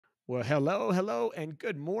Well, hello, and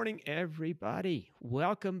good morning, everybody.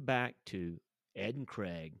 Welcome back to Ed and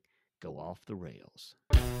Craig Go Off the Rails.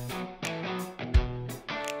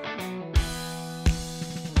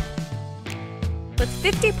 With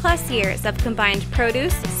 50 plus years of combined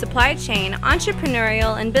produce, supply chain,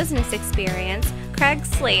 entrepreneurial, and business experience, Craig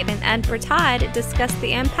Slade and Ed Bertad discuss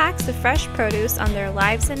the impacts of fresh produce on their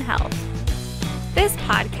lives and health. This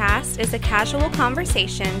podcast is a casual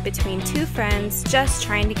conversation between two friends just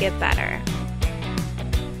trying to get better.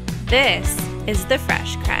 This is the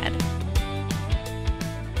Fresh CrEd.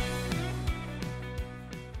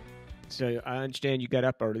 So I understand you got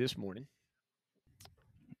up early this morning.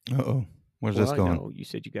 Uh-oh. Where's this going? No, you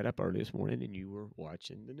said you got up early this morning and you were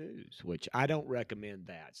watching the news, which I don't recommend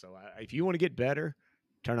that. So if you want to get better,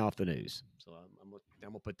 turn off the news. So I'm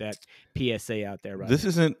gonna put that PSA out there right This now.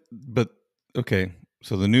 isn't, but okay.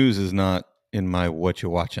 So the news is not in my what you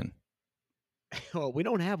watching. Well, we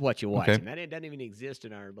don't have what you're Okay. watching. That doesn't even exist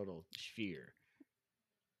in our little sphere.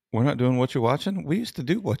 We're not doing what you're watching. We used to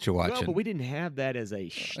do what you're Well, watching, but we didn't have that as a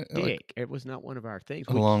shtick. It was not one of our things.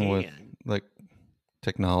 along we with can. like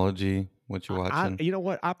technology. What you're watching. You know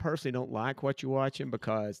what? I personally don't like what you're watching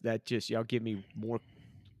because that just y'all give me more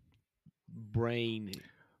brain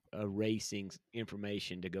erasing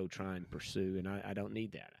information to go try and pursue, and I don't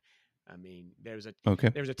need that. I mean, there was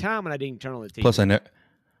a time when I didn't turn on the TV.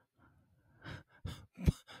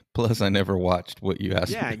 Plus, I never watched what you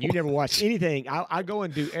asked me. Yeah, and you never watch anything. I go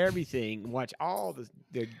and do everything, watch all the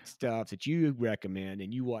stuff that you recommend,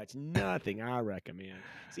 and you watch nothing I recommend.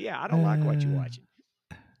 So, yeah, I don't like what you're watching.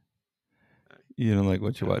 You don't like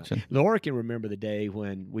what you're watching. Laura can remember the day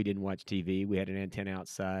when we didn't watch TV. We had an antenna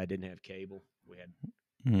outside, didn't have cable. We had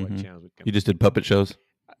what channels would come. You just did puppet shows?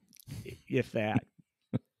 If that.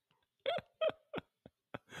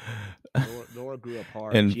 Laura grew up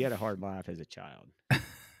hard. And she had a hard life as a child.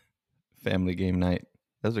 Family game night.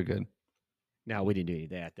 Those are good. No, we didn't do any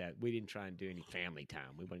of that. We didn't try and do any family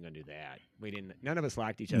time. We weren't going to do that. None of us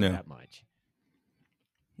liked each other that much.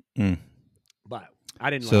 But I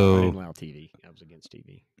didn't allow TV. I was against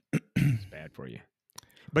TV. It's bad for you.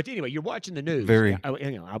 But anyway, you're watching the news.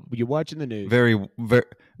 You're watching the news.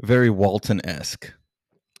 Very Walton-esque.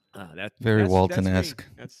 Very Walton-esque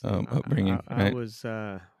upbringing. I was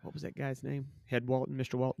what was that guy's name? Head Walton,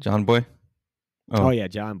 Mr. Walton? John Boy? Oh, yeah,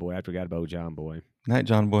 John Boy. I forgot about John Boy. Night,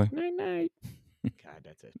 John Boy. Night. God,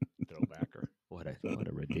 that's a throwbacker. What a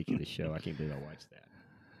ridiculous show. I can't believe I watched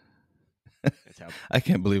that. That's how, I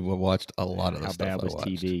can't believe we watched a lot of the stuff I watched. How bad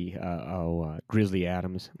was TV? Grizzly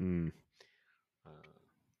Adams.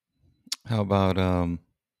 How about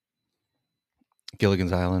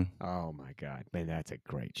Gilligan's Island? Oh, my God. Man, that's a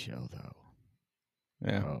great show, though.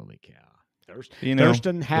 Yeah. Holy cow.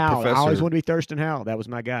 Thurston Howell. I always wanted to be Thurston Howell. That was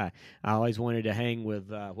my guy. I always wanted to hang with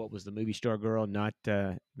what was the movie star girl?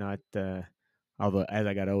 Although as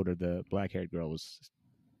I got older, the black-haired girl was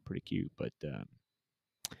pretty cute. But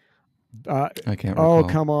I can't recall. Oh,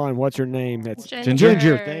 come on! What's her name? That's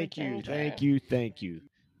Ginger. Thank you.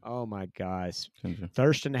 Oh my gosh, Ginger.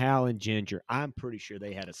 Thurston Howell and Ginger. I'm pretty sure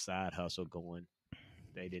they had a side hustle going.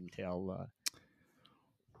 They didn't tell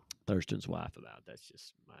Thurston's wife about. That's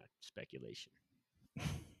just my speculation.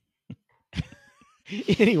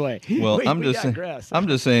 Anyway, well, I'm just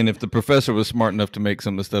saying, if the professor was smart enough to make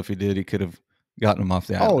some of the stuff he did, he could have gotten him off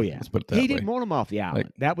the island. Oh yeah, let's put it that way. He didn't want him off the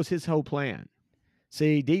island. That was his whole plan.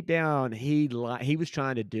 See, deep down, he was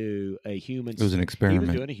trying to do a human. It was an experiment. He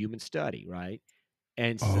was doing a human study, right?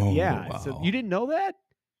 And so, wow. So you didn't know that?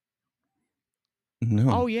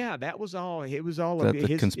 No. Oh yeah, that was all. It was all of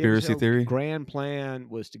his conspiracy theory. Grand plan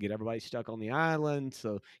was to get everybody stuck on the island.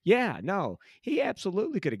 So yeah, no, he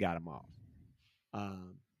absolutely could have got him off.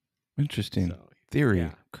 Interesting theory,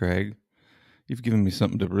 Craig. You've given me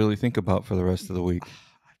something to really think about for the rest of the week.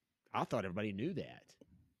 I thought everybody knew that.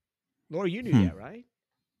 Laura, you knew that, right?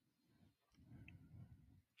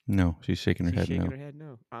 No, she's shaking her head. Shaking her head,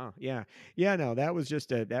 no. Oh, yeah, no. That was just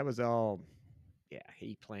that was all. Yeah,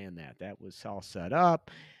 he planned that. That was all set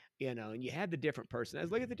up, And you had the different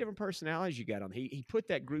personalities. Look at the different personalities you got on. He put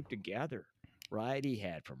that group together, right? He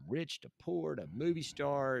had from rich to poor to movie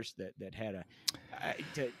stars that had I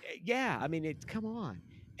mean, come on.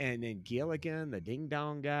 And then Gilligan, the ding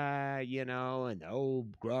dong guy, and the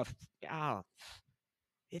old gruff.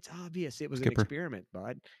 It's obvious it was Skipper. An experiment,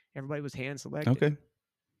 bud. Everybody was hand selected.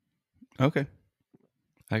 Okay.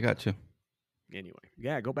 I got you. Anyway,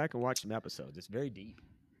 yeah, go back and watch some episodes. It's very deep.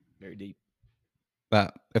 Very deep.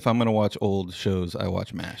 If I'm going to watch old shows, I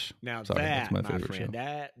watch MASH. Now that's my favorite friend,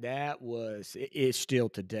 show. that was, is still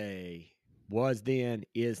today, was then,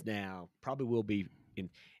 is now, probably will be.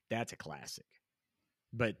 That's a classic.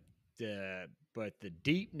 But the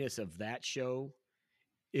deepness of that show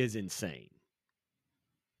is insane.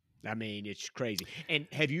 I mean, it's crazy. And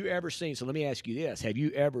have you ever seen? So let me ask you this: have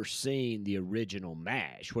you ever seen the original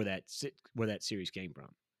MASH, where that series came from?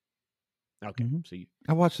 Okay, so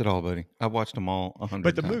I watched it all, buddy. I watched them all 100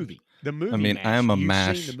 but times. The movie. I mean, MASH, I am a you've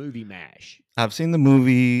MASH. seen the movie MASH. I've seen the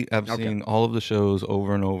movie. I've Okay. seen all of the shows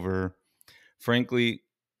over and over. Frankly,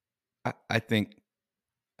 I think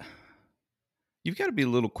you've got to be a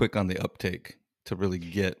little quick on the uptake to really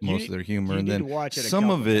get most of their humor, and then some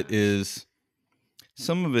of it is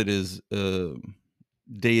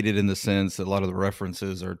dated in the sense that a lot of the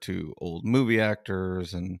references are to old movie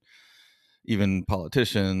actors and even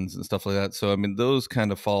politicians and stuff like that. So I mean, those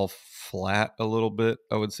kind of fall flat a little bit,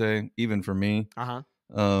 I would say, even for me.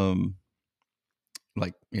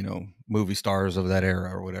 Like, movie stars of that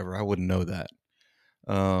era or whatever, I wouldn't know that.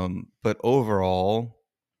 But overall,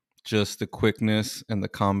 just the quickness and the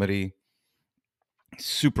comedy,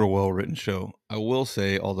 super well written show. I will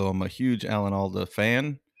say, although I'm a huge Alan Alda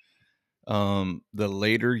fan, the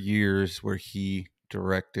later years where he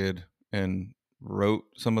directed and wrote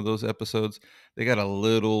some of those episodes, they got a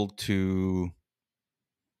little too,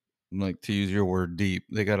 like, to use your word, deep.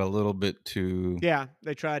 They got a little bit too. Yeah,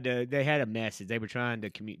 they had a message. They were trying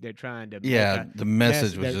to they're trying to. Yeah, the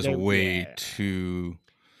message was just way too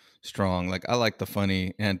strong. Like, I like the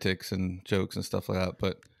funny antics and jokes and stuff like that,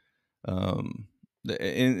 but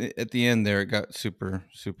at the end there, it got super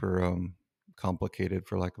complicated,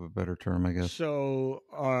 for lack of a better term, I guess. So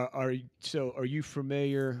are you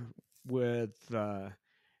familiar with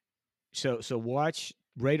so watch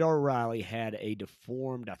Radar Riley had a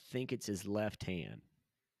deformed, I think it's his left hand.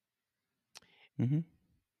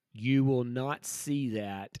 You will not see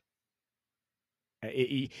that.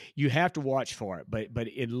 You have to watch for it, but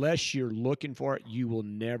unless you're looking for it, you will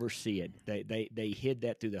never see it. They hid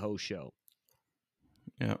that through the whole show.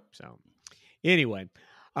 Yeah. So anyway,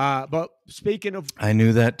 but speaking of, I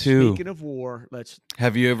knew that too. Speaking of war,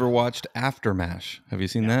 have you ever watched After MASH? Have you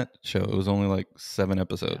seen that show? It was only like 7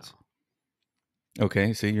 episodes. No.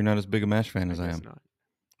 Okay, see, you're not as big a MASH fan as I am. Not.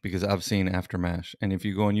 Because I've seen After MASH, and if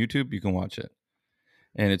you go on YouTube, you can watch it.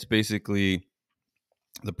 And it's basically,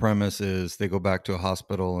 the premise is they go back to a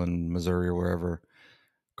hospital in Missouri or wherever,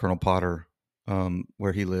 Colonel Potter,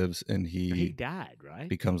 where he lives, and he died, right?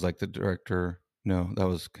 Becomes like the director. No, that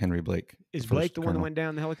was Henry Blake. Is Blake the one that went down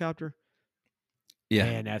in the helicopter? Yeah.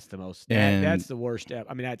 Man, that's the most. That's the worst.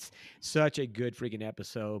 I mean, that's such a good freaking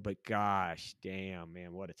episode, but gosh, damn,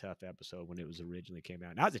 man, what a tough episode when it was originally came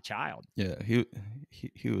out. And I was a child. Yeah,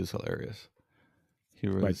 he was hilarious. He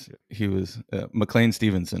was McLean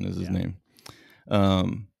Stevenson is his name.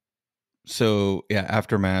 So yeah,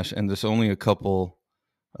 After MASH, and there's only a couple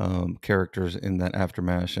characters in that After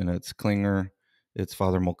MASH, and it's Klinger, it's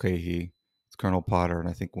Father Mulcahy, it's Colonel Potter, and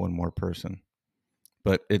I think one more person.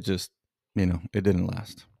 But it just, it didn't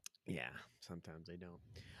last. Yeah, sometimes they don't.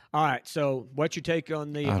 All right, so what's your take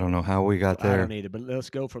on the? I don't know how we got there. I don't either, but let's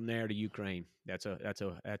go from there to Ukraine. That's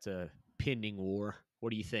a pending war. What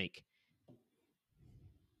do you think?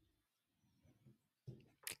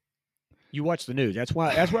 You watch the news. That's where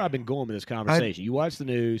I've been going with this conversation. You watch the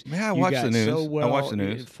news. Yeah, I watch the news. So well I watch the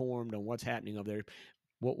news. Informed on what's happening over there.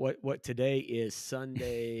 What today is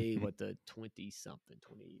Sunday? What, the 20-something?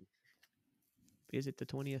 20? Is it the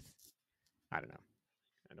 20th? I don't know.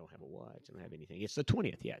 I don't have a watch. I don't have anything. It's the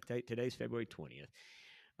 20th. Yeah, today's February 20th.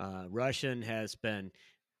 Russian has been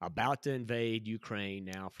about to invade Ukraine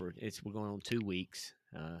now we're going on 2 weeks.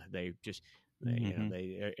 They just.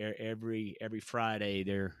 Every Friday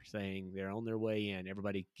they're saying they're on their way in.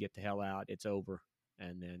 Everybody get the hell out. It's over.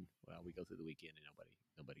 And then, we go through the weekend and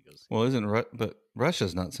nobody goes. Well, but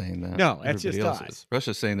Russia's not saying that. No, that's just us.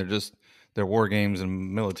 Russia's saying they're war games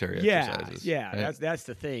and military exercises. Yeah, right? That's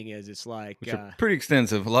the thing is it's like which are pretty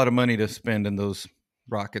extensive. A lot of money to spend in those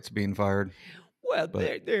rockets being fired. Well,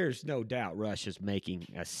 there's no doubt Russia's making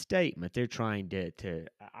a statement. They're trying to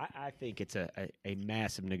I think it's a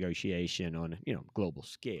massive negotiation on a global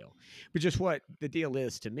scale. But just what the deal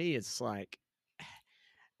is to me, it's like,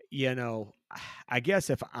 I guess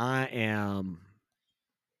if I am,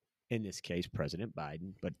 in this case, President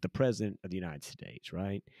Biden, but the President of the United States,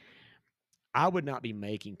 right? I would not be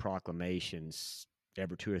making proclamations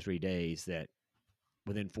every 2 or 3 days that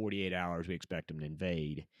within 48 hours we expect them to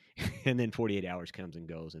invade. And then 48 hours comes and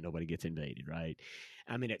goes and nobody gets invaded, right?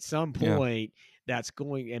 I mean, at some point that's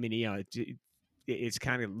going, I mean, it's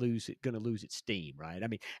kind of going to lose its steam, right? I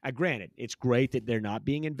mean, granted, it's great that they're not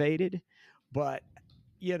being invaded, but,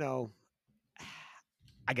 I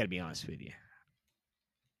got to be honest with you.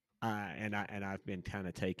 I've been kind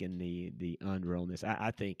of taking the under on this.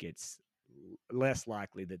 I think it's less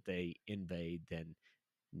likely that they invade than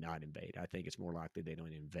not invade. I think it's more likely they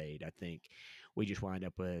don't invade. I think we just wind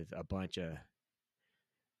up with a bunch of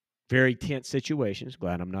very tense situations.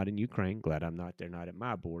 Glad I'm not in Ukraine. Glad I'm not. They're not at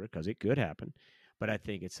my border because it could happen. But I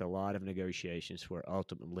think it's a lot of negotiations where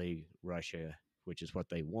ultimately Russia, which is what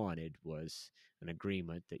they wanted, was an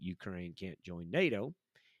agreement that Ukraine can't join NATO,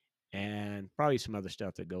 and probably some other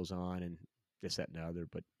stuff that goes on and this, that, and the other.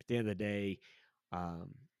 But at the end of the day,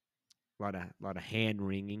 um, a lot of hand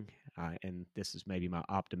wringing, and this is maybe my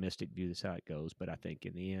optimistic view. This is how it goes, but I think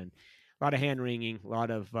in the end, a lot of hand wringing, a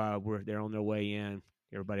lot of they're on their way in.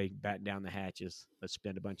 Everybody batten down the hatches. Let's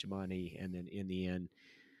spend a bunch of money, and then in the end,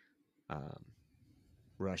 um,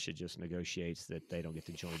 Russia just negotiates that they don't get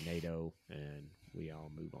to join NATO, and we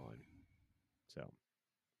all move on. So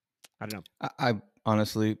I don't know. I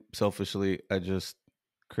honestly, selfishly, I just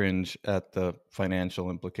cringe at the financial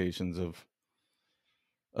implications of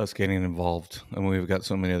us getting involved. I mean, we've got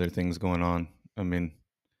so many other things going on. I mean,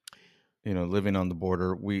 living on the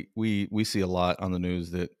border, we see a lot on the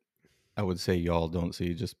news that I would say y'all don't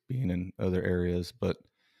see, just being in other areas. But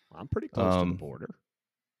I'm pretty close to the um, border.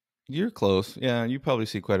 you're close, yeah. You probably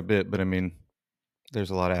see quite a bit, but I mean, there's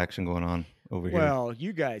a lot of action going on over here. Well,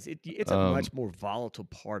 you guys, it's a Um, much more volatile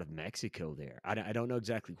part of Mexico there. I don't know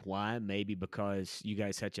exactly why. Maybe because you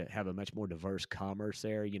guys have a much more diverse commerce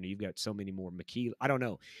there. You've got so many more maquila. I don't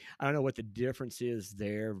know. I don't know what the difference is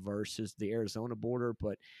there versus the Arizona border,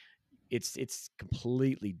 but it's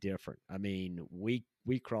completely different. I mean, we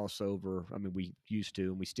cross over. I mean, we used to,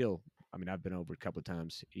 and we still. I mean, I've been over a couple of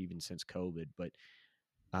times even since COVID, but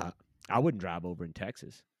uh, I wouldn't drive over in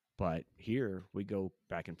Texas, but here we go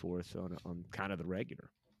back and forth on kind of the regular.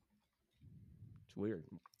 It's weird.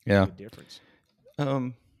 yeah. Big difference.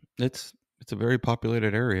 Um, it's a very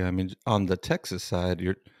populated area. I mean, on the Texas side,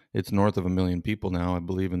 it's north of 1 million people now, I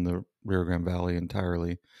believe, in the Rio Grande Valley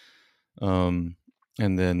entirely.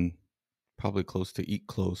 And then probably close to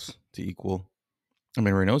equal. I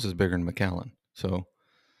mean, Reynosa is bigger than McAllen. So,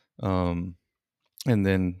 um, and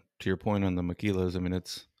then to your point on the maquilas, I mean,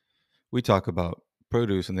 we talk about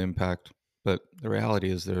produce and the impact, but the reality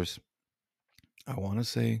is I want to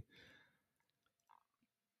say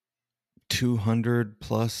 200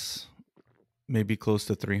 plus, maybe close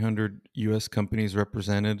to 300 U.S. companies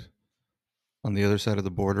represented on the other side of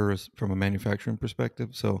the border from a manufacturing perspective.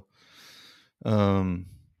 So, um,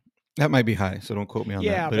 that might be high. So don't quote me on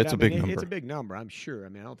that, Yeah, but but it's I a mean, big it's a number. big number. I'm sure. I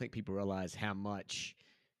mean, I don't think people realize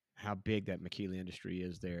how big that maquila industry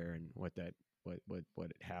is there, and what it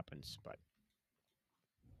happens. But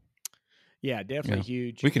yeah, definitely Yeah,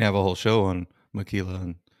 huge. we can have a whole show on maquila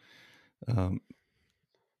and um,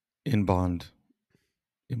 in bond,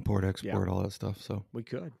 import, Yeah, export, all that stuff. So we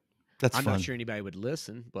could. that's I'm not fun. sure anybody would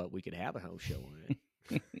listen, but we could have a whole show on it.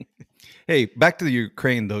 Hey, back to the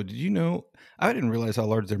Ukraine though. Did you know? I didn't realize how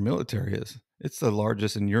large their military is. It's the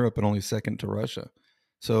largest in Europe and only second to Russia.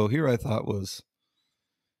 So here I thought was,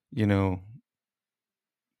 you know,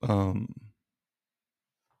 um,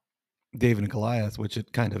 David and Goliath, which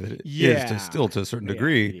it kind of is Yeah, still to a certain yeah, it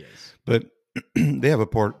degree, is. but they have a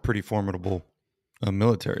pretty formidable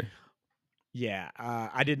military. Yeah,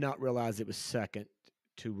 I did not realize it was second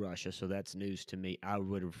to Russia, so that's news to me. I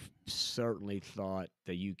would have certainly thought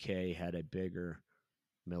the UK had a bigger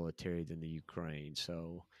military than the Ukraine.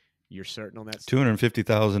 So you're certain on that?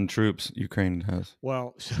 250,000 troops Ukraine has.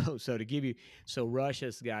 Well, so to give you, so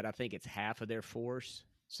Russia's got, I think it's half of their force,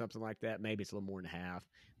 something like that. Maybe it's a little more than half.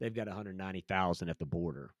 They've got 190,000 at the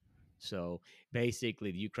border. So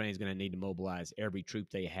basically, the Ukraine's going to need to mobilize every troop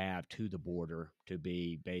they have to the border to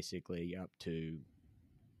be basically up to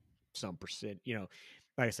some percent.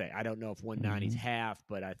 Like I say, I don't know if 190 is Mm-hmm. half,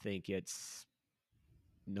 but I think it's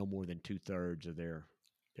no more than 2/3 of their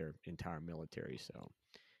entire military. So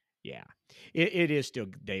yeah, it is still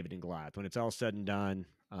David and Goliath. When it's all said and done,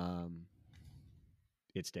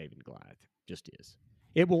 it's David and Goliath. Just is.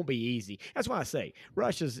 It won't be easy. That's why I say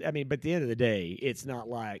Russia's. I mean, but at the end of the day, it's not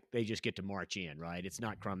like they just get to march in, right? It's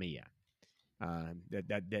not Crimea.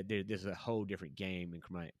 There's a whole different game in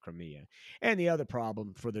Crimea. And the other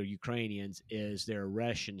problem for the Ukrainians is there are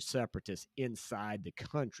Russian separatists inside the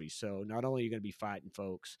country. So not only are you going to be fighting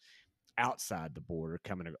folks outside the border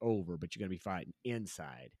coming over, but you're going to be fighting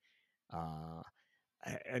inside. Uh,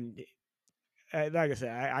 and like I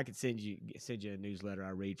said, I could send you a newsletter I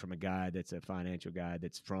read from a guy that's a financial guy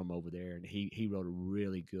that's from over there, and he wrote a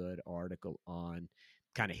really good article on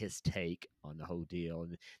kind of his take on the whole deal.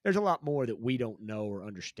 And there's a lot more that we don't know or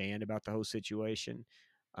understand about the whole situation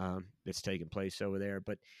that's taking place over there.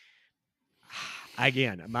 But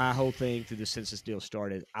Again, my whole thing through the census deal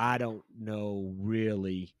started. I don't know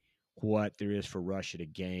really what there is for Russia to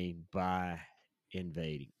gain by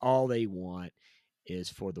invading. All they want is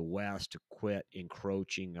for the West to quit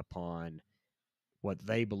encroaching upon what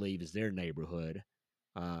they believe is their neighborhood.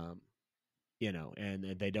 Um,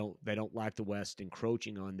 and they don't like the West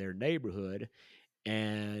encroaching on their neighborhood,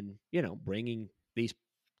 and bringing these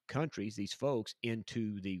countries, these folks,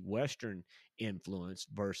 into the Western influence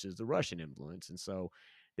versus the Russian influence. And so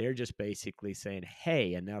they're just basically saying,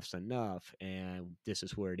 hey, enough's enough, and this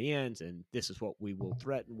is where it ends, and this is what we will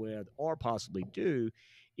threaten with or possibly do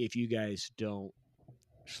if you guys don't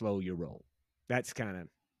slow your roll. That's kind of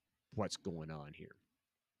what's going on here.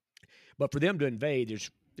 But for them to invade,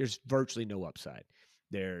 there's virtually no upside.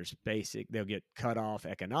 They'll get cut off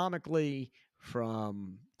economically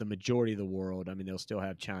from the majority of the world. I mean, they'll still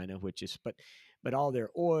have China, which is but all their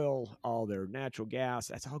oil, all their natural gas,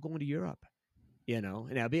 that's all going to Europe. And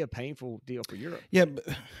that'll be a painful deal for Europe. Yeah, but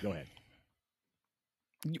Go ahead.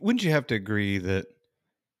 wouldn't you have to agree that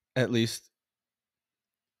at least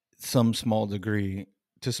some small degree,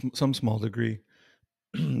 some small degree,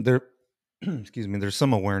 there, excuse me, there's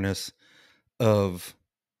some awareness of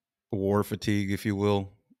war fatigue, if you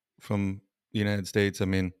will, from the United States. I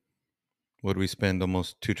mean, would we spend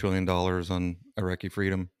almost $2 trillion on Iraqi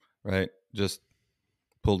freedom, right? Just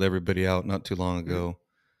pulled everybody out not too long ago.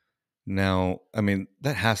 Now, I mean,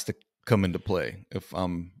 that has to come into play if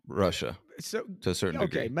I'm Russia So, to a certain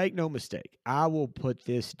okay, degree. make no mistake. I will put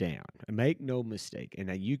this down. Make no mistake. And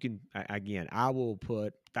now you can, again, I will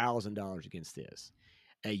put $1,000 against this.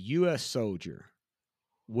 A U.S. soldier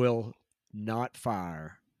will not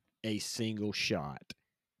fire a single shot,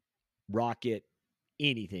 rocket,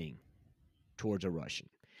 anything towards a Russian.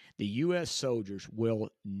 The U.S. soldiers will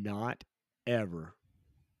not ever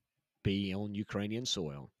be on Ukrainian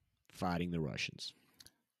soil fighting the Russians.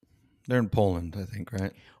 They're in Poland, I think,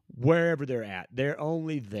 right? Wherever they're at, they're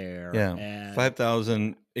only there. Yeah, at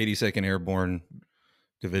 5,000 82nd Airborne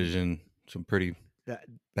Division. Some pretty that,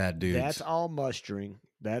 bad dudes. That's all mustering.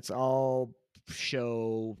 That's all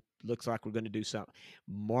show. Looks like we're going to do something.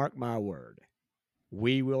 Mark my word,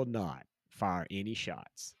 we will not fire any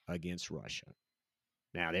shots against Russia.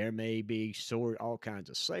 Now, there may be all kinds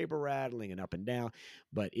of saber rattling and up and down,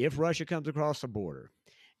 but if Russia comes across the border,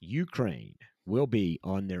 Ukraine will be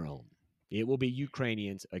on their own. It will be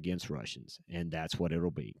Ukrainians against Russians, and that's what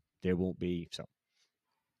it'll be. There won't be, so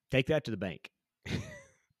take that to the bank.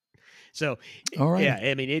 So, all right. yeah,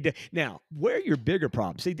 I mean, now, where your bigger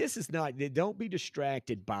problem, see, this is not, don't be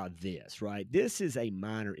distracted by this, right? This is a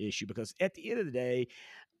minor issue because at the end of the day,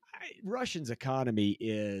 Russia's economy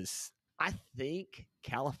is, I think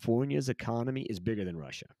California's economy is bigger than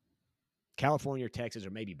Russia. California or Texas,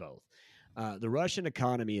 or maybe both. The Russian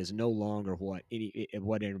economy is no longer what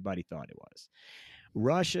everybody thought it was.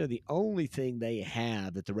 Russia, the only thing they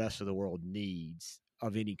have that the rest of the world needs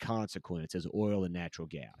of any consequence is oil and natural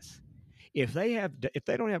gas. If they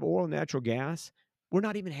don't have oil and natural gas, we're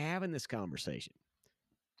not even having this conversation.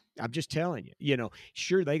 I'm just telling you,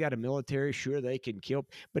 sure, they got a military, sure, they can kill,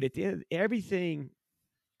 but at the end, everything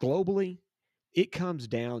globally, it comes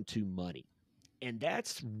down to money. And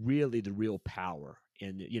that's really the real power.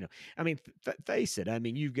 And, I mean, face it. I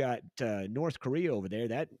mean, you've got North Korea over there.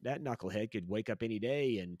 That knucklehead could wake up any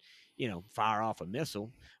day and, fire off a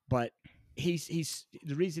missile. But he's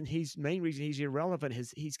the main reason he's irrelevant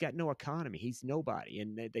is he's got no economy. He's nobody,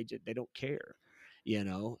 and they don't care.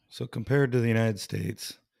 So compared to the United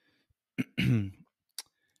States,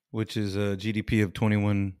 which is a GDP of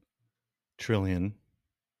 21 trillion,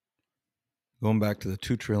 going back to the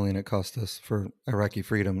 2 trillion it cost us for Iraqi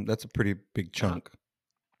freedom, that's a pretty big chunk.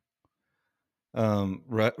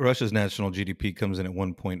 Russia's national GDP comes in at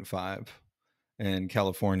 1.5, and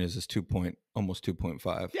California's is almost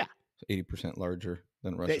 2.5. Yeah, 80% larger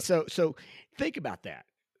than Russia. So think about that.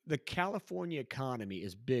 The California economy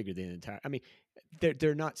is bigger than the entire. I mean,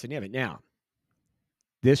 they're not significant. Now,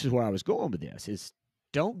 this is where I was going with this: is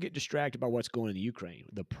don't get distracted by what's going on in Ukraine.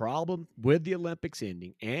 The problem with the Olympics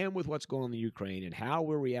ending and with what's going on in Ukraine and how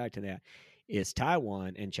we'll react to that is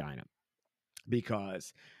Taiwan and China,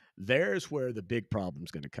 because there's where the big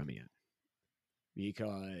problem's going to come in.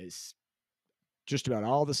 Because just about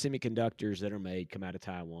all the semiconductors that are made come out of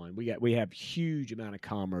Taiwan. We have huge amount of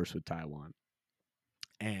commerce with Taiwan,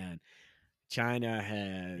 and China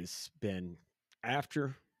has been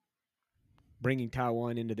after bringing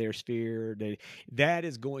Taiwan into their sphere. That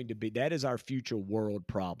is our future world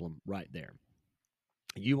problem right there.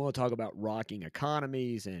 You want to talk about rocking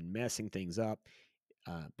economies and messing things up?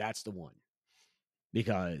 That's the one,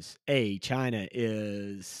 because China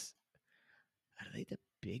is Are they the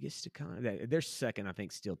biggest economy? They're second, I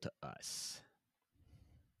think, still to us.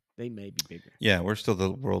 They may be bigger. Yeah, we're still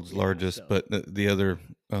the world's Yeah, largest, so but the other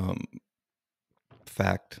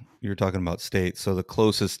fact, you're talking about states. So the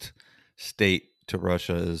closest state to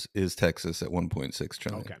Russia is Texas at 1.6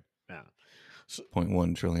 trillion. okay, yeah. So,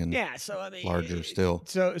 0.1 trillion yeah, so I mean, larger still.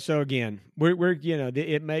 so again, we're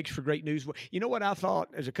it makes for great news. You know what I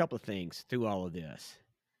thought? There's a couple of things through all of this.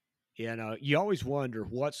 You always wonder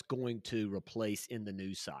what's going to replace in the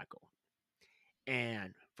news cycle.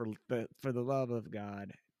 And for the love of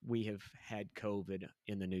God, we have had COVID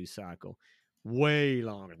in the news cycle way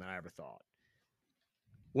longer than I ever thought.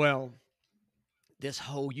 Well, this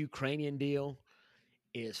whole Ukrainian deal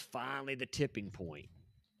is finally the tipping point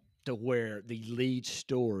to where the lead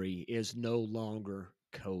story is no longer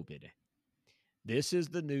COVID. This is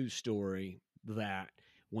the news story that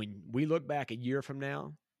when we look back a year from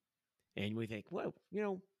now and we think, well,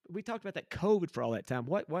 we talked about that COVID for all that time.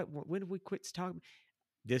 When did we quit talking?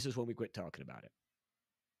 This is when we quit talking about it.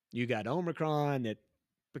 You got Omicron that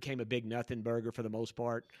became a big nothing burger for the most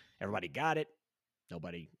part. Everybody got it.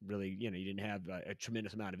 Nobody really, you didn't have a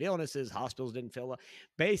tremendous amount of illnesses. Hospitals didn't fill up.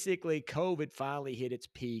 Basically, COVID finally hit its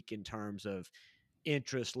peak in terms of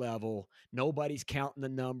interest level. Nobody's counting the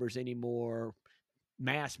numbers anymore.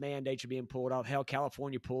 Mask mandates are being pulled off. Hell,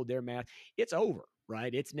 California pulled their mask. It's over,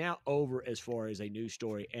 right? It's now over as far as a news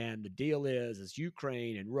story. And the deal is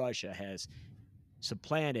Ukraine and Russia has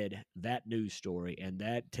supplanted that news story, and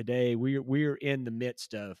that today we're in the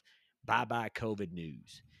midst of bye COVID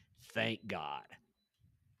news. Thank God.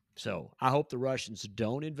 So I hope the Russians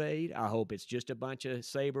don't invade. I hope it's just a bunch of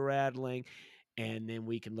saber rattling, and then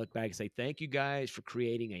we can look back and say thank you guys for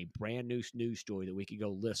creating a brand new news story that we could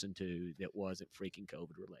go listen to that wasn't freaking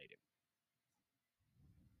COVID related.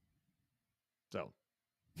 So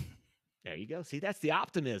there you go. See, that's the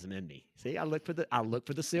optimism in me. See, I look for the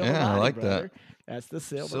silver lining, I like brother. that. That's the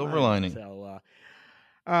silver lining. So,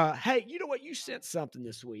 hey, you know what? You sent something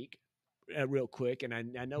this week, real quick, and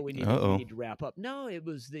I know we need to wrap up. No, it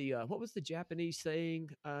was the what was the Japanese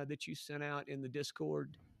saying that you sent out in the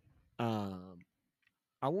Discord? I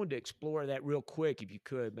wanted to explore that real quick, if you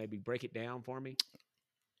could, maybe break it down for me.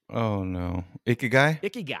 Oh no, Ikigai.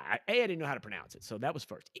 Ikigai. I didn't know how to pronounce it, so that was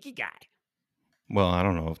first. Ikigai. Well, I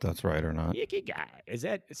don't know if that's right or not. Ikigai. Is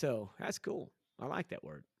that so? That's cool. I like that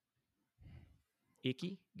word.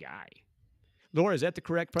 Ikigai. Laura, is that the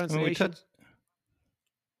correct pronunciation?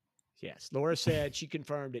 Yes. Laura said she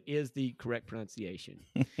confirmed it is the correct pronunciation.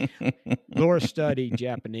 Laura studied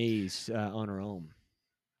Japanese on her own.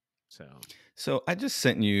 So I just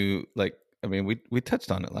sent you, we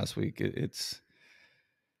touched on it last week. It's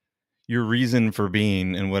your reason for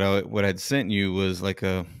being, and what I'd sent you was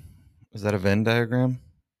was that a Venn diagram?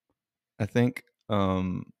 I think,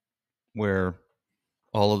 where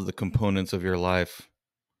all of the components of your life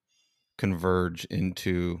converge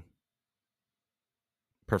into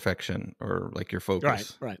perfection, or like your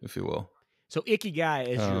focus, right, if you will. So Ikigai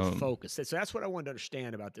is your focus. So that's what I wanted to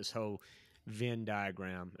understand about this whole Venn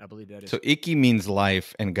diagram. I believe that is. So Iki means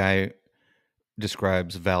life, and Gai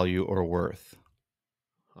describes value or worth.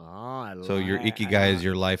 Oh, so your Ikigai is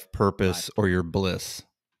your life purpose or your bliss.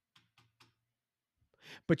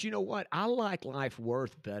 But you know what? I like life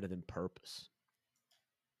worth better than purpose.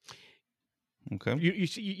 Okay. You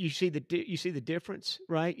see the difference,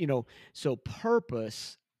 right? So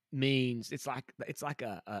purpose means it's like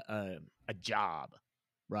a job,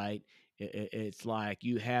 right? It's like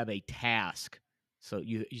you have a task. So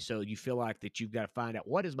you feel like that you've got to find out,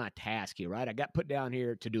 what is my task here, right? I got put down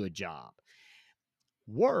here to do a job.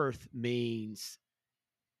 Worth means,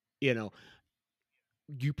 you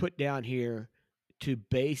put down here to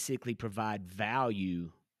basically provide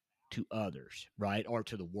value to others, right? Or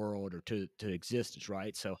to the world, or to existence,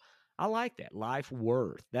 right? So I like that. Life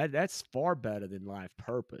worth. That's far better than life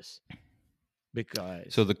purpose.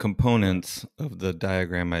 Because so the components of the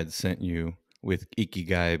diagram I'd sent you, with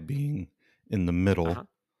Ikigai being in the middle,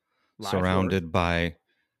 surrounded by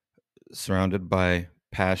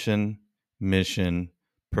passion, mission,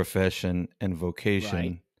 profession, and vocation.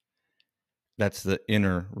 Right. That's the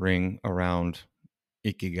inner ring around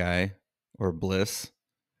Ikigai, or bliss.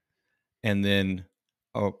 And then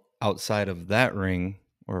outside of that ring,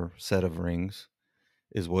 or set of rings,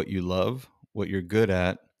 is what you love, what you're good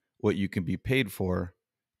at, what you can be paid for,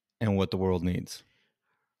 and what the world needs.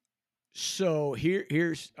 So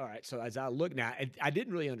here's all right. So as I look now, I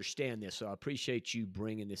didn't really understand this, so I appreciate you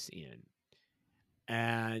bringing this in.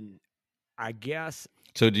 And I guess.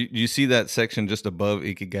 So do you see that section just above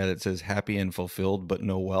Ikigai that says happy and fulfilled but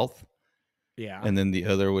no wealth? Yeah. And then the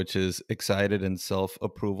other, which is excited and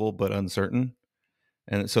self-approval but uncertain.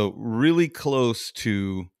 And so really close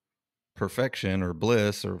to perfection or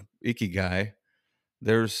bliss or Ikigai,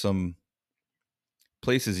 there's some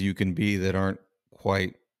places you can be that aren't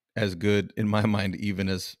quite as good in my mind, even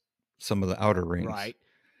as some of the outer rings. Right.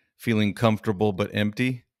 Feeling comfortable but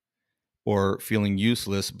empty, or feeling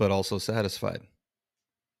useless but also satisfied.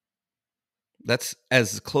 That's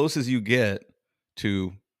as close as you get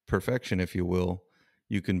to perfection, if you will.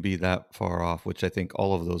 You can be that far off, which I think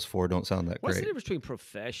all of those four don't sound that What's the great. difference between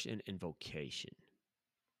profession and vocation?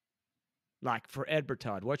 Like for Ed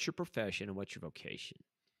Bertod, what's your profession and what's your vocation?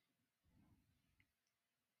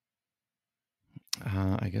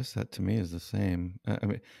 I guess that to me is the same. I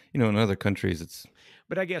mean, in other countries, it's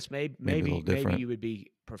But I guess maybe a little maybe different. you would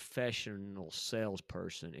be professional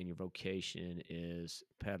salesperson and your vocation is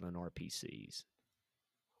peddling RPCs.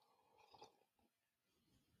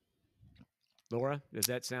 Laura, does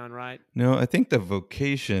that sound right? No, I think the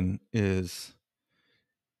vocation is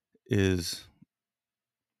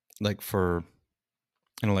like for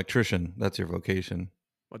an electrician. That's your vocation.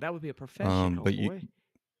 Well, that would be a profession, But you homeboy.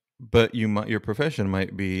 but you might your profession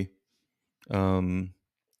might be um,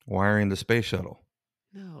 wiring the space shuttle.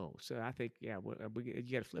 No, so I think you got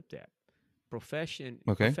to flip that.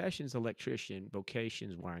 Okay. Profession's electrician,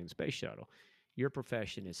 vocation's wiring the space shuttle. Your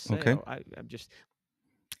profession is Okay. sale. I'm just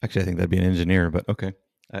Actually, I think that'd be an engineer, but okay.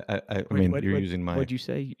 I mean, you're using my. what'd you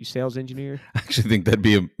say? You sales engineer? I actually think that'd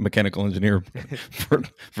be a mechanical engineer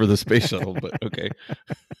for the space shuttle, but okay.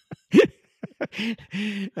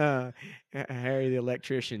 uh, Harry the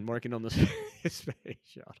electrician working on the space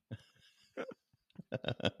shuttle.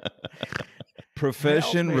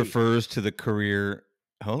 Profession me. refers to the career.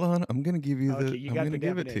 Hold on, I'm going to give you Okay, you got the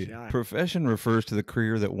give it to definition, you. all right. Profession refers to the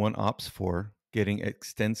career that one opts for, getting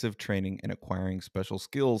extensive training and acquiring special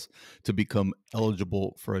skills to become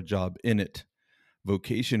eligible for a job in it.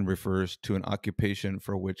 Vocation refers to an occupation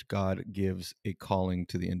for which God gives a calling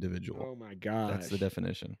to the individual. Oh my That's the gosh.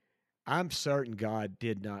 definition. I'm certain God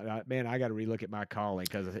did not. Man, I got to relook at my calling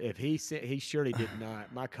because if he said he surely did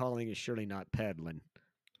not. My calling is surely not peddling.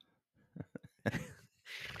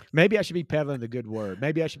 Maybe I should be peddling the good word.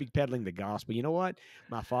 Maybe I should be peddling the gospel. You know what?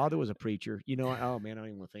 My father was a preacher. Oh man, I don't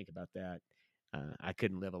even want to think about that. I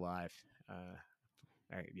couldn't live a life.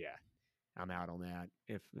 Yeah, I'm out on that.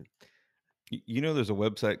 If There's a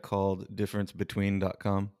website called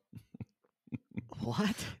differencebetween.com.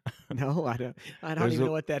 what? No, I don't. I don't There's even a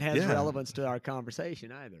know what that has yeah. relevance to our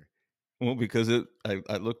conversation either. Well, because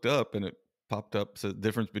I looked up and it popped up the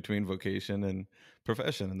difference between vocation and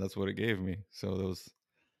profession, and that's what it gave me. So those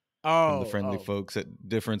from the friendly Oh, folks at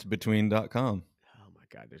differencebetween.com. oh my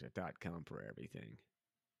God! There's a .com for everything.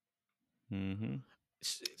 Mm-hmm.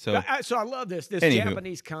 So, So I love this anywho,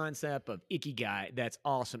 Japanese concept of Ikigai. That's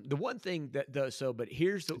awesome. The one thing that does so, but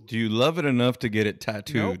here's the do you love it enough to get it nope,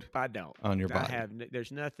 tattooed I don't. on your I body? have.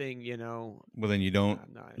 There's nothing. Well, then you don't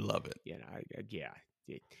I'm not. love it. Yeah.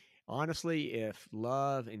 Honestly, if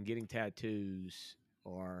love and getting tattoos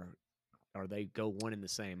are they go one and the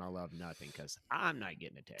same, I love nothing because I'm not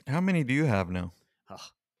getting a tattoo. How many do you have now?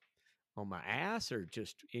 On my ass or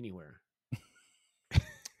just anywhere?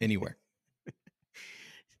 Anywhere.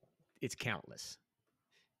 It's countless.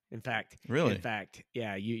 In fact, Really?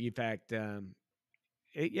 yeah.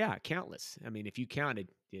 Yeah, countless. I mean, if you counted,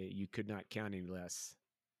 you could not count any less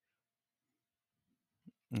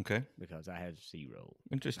Okay. because I have zero.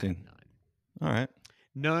 Interesting. None. All right.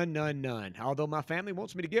 None. Although my family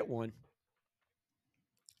wants me to get one.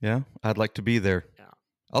 Yeah, I'd like to be there. Yeah.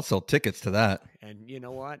 I'll sell tickets to that. And you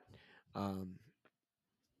know what?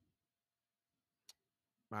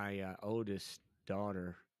 My oldest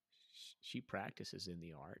daughter, she practices in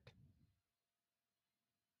the art.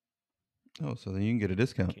 Oh, so then you can get a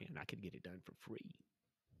discount. I could get it done for free.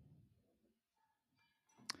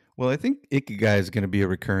 Well, I think Ikigai is going to be a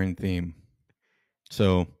recurring theme.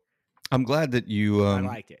 So I'm glad that you I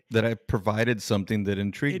liked it. That I provided something that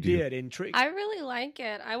intrigued you. It did intrigue. I really like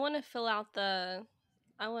it. I want to fill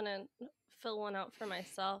one out for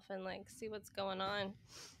myself and like see what's going on.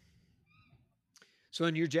 So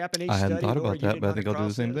in your Japanese I hadn't study, thought Laura, about that, but I think I'll do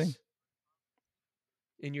the same thing.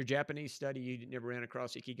 In your Japanese study, you never ran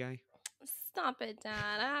across Ikigai? Stop it,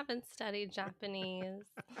 Dad. I haven't studied Japanese.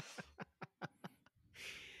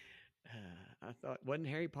 I thought, wasn't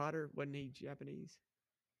Harry Potter, wasn't he Japanese?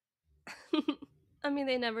 I mean,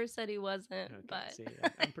 they never said he wasn't, Okay, but see,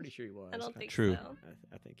 I'm pretty sure he was. I don't think True. so.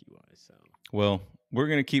 I think he was. So Well, we're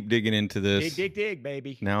going to keep digging into this. dig,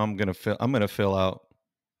 baby. Now I'm going to fill out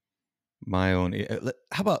my own.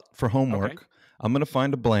 How about for homework? Okay. I'm going to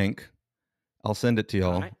find a blank. I'll send it to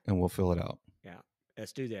y'all, right. and we'll fill it out. Yeah,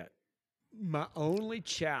 let's do that. My only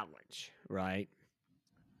challenge, right,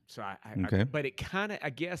 So Okay. but it kind of, I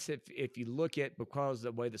guess, if you look at, because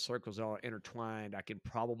the way the circles are intertwined, I can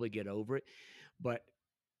probably get over it. But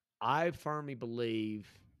I firmly believe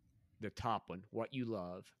the top one, what you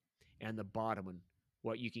love, and the bottom one,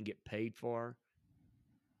 what you can get paid for,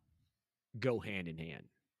 go hand in hand.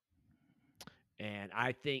 And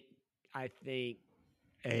I think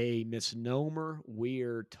a misnomer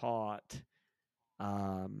we're taught,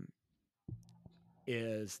 um,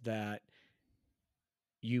 is that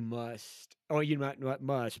you must, or you might not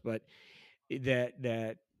must, but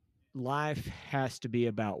that life has to be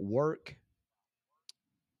about work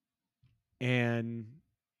and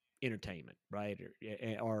entertainment, right?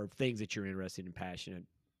 Or things that you're interested in, passionate,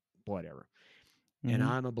 whatever. And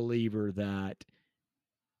Mm-hmm. I'm a believer that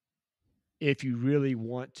if you really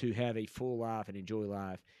want to have a full life and enjoy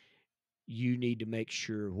life, you need to make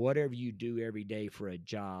sure whatever you do every day for a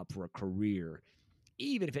job, for a career,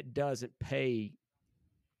 even if it doesn't pay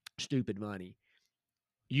stupid money,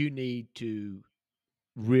 you need to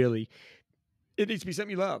really, it needs to be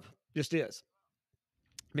something you love. Just is.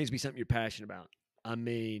 It needs to be something you're passionate about. I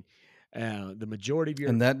mean, the majority of your,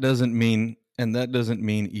 And that doesn't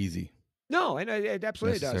mean easy no, and it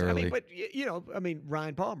absolutely does. I mean, necessarily. but I mean,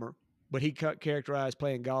 Ryan Palmer, but he characterized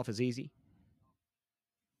playing golf as easy.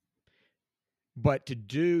 But to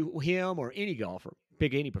do, him or any golfer,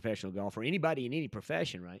 pick any professional golfer, anybody in any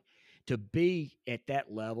profession, right? To be at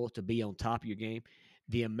that level, to be on top of your game,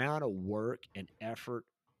 the amount of work and effort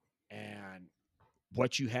and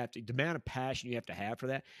what you have to, the amount of passion you have to have for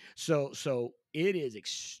that. So it is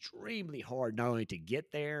extremely hard not only to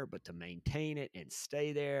get there, but to maintain it and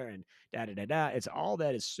stay there and da da da da. It's all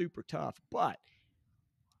that is super tough. But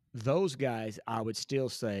those guys, I would still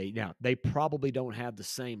say, now they probably don't have the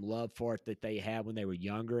same love for it that they had when they were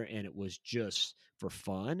younger, and it was just for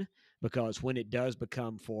fun. Because when it does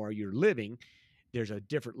become for your living, there's a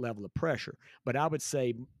different level of pressure. But I would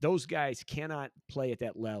say those guys cannot play at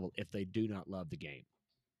that level if they do not love the game.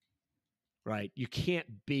 Right? You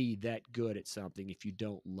can't be that good at something if you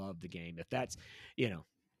don't love the game. If that's,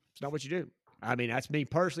 it's not what you do. I mean, that's me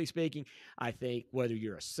personally speaking. I think whether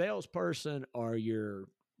you're a salesperson or you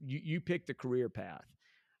pick the career path,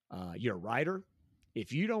 you're a writer.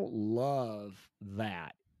 If you don't love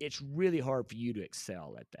that, it's really hard for you to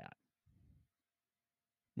excel at that.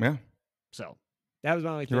 Yeah, So that was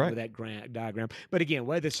my only you're thing right. with that diagram. But again,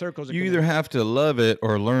 whether the circles are You either connected, have to love it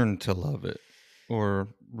or learn to love it or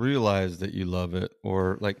realize that you love it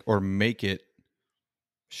or make it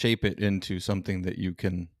shape it into something that you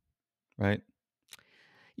can, right?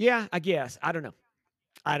 yeah, I guess. I don't know.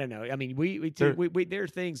 I don't know. I mean, There we there are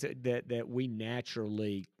things that we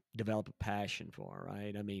naturally develop a passion for,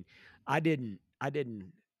 right? I mean, I didn't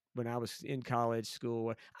when I was in college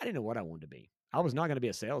school, I didn't know what I wanted to be. I was not going to be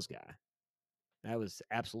a sales guy. That was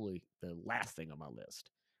absolutely the last thing on my list.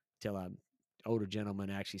 Till an older gentleman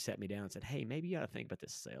actually sat me down and said, "Hey, maybe you ought to think about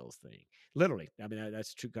this sales thing." Literally, I mean,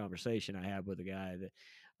 that's a true conversation I had with a guy that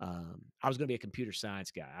I was going to be a computer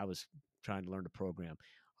science guy. I was trying to learn to program.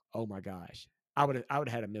 Oh my gosh, I would have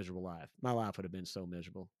had a miserable life. My life would have been so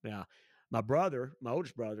miserable. Now, my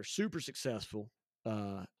oldest brother, super successful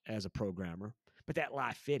as a programmer, but that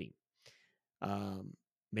life fit him.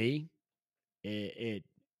 Me, it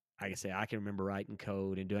like I say, I can remember writing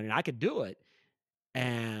code and doing it. I could do it,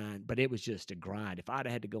 but it was just a grind. If I'd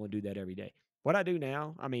had to go and do that every day, what I do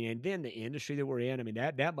now, I mean, and then the industry that we're in, I mean,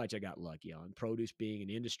 that much I got lucky on produce being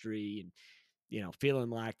an industry and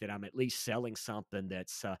feeling like that I'm at least selling something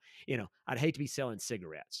that's, I'd hate to be selling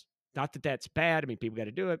cigarettes. Not that that's bad. I mean, people got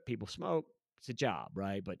to do it. People smoke. It's a job,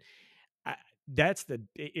 right? But I, that's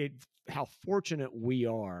how fortunate we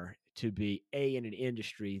are to be in an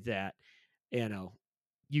industry that, you know,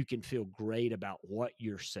 you can feel great about what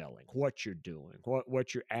you're selling, what you're doing,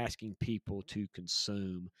 what you're asking people to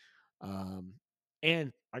consume. Um,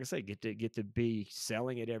 and like I say, get to be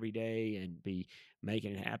selling it every day and be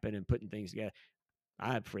making it happen and putting things together.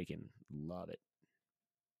 I freaking love it.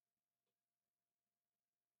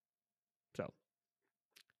 So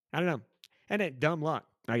I don't know. And then dumb luck.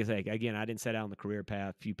 Like I say, again, I didn't set out on the career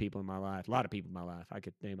path. Few people in my life, a lot of people in my life. I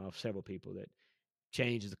could name off several people that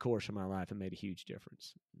changed the course of my life and made a huge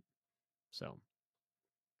difference. So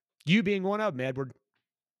you being one of them, Edward.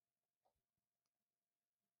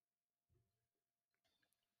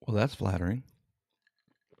 Well, that's flattering.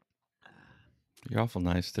 You're awful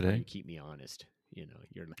nice Oh, you today. keep me honest.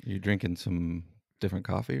 You're You drinking some different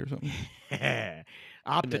coffee or something?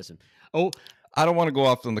 optimism. Oh, I don't want to go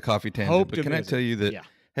off on the coffee tangent, but can I tell optimism. you that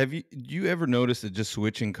Yeah. do you ever notice that just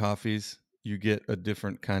switching coffees, you get a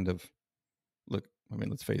different kind of look? I mean,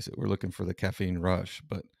 let's face it, we're looking for the caffeine rush,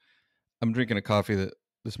 but I'm drinking a coffee that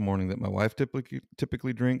this morning that my wife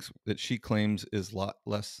typically drinks that she claims is a lot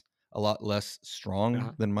less strong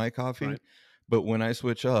Uh-huh. than my coffee. Right. But when I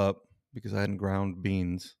switch up, because I hadn't ground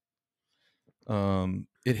beans,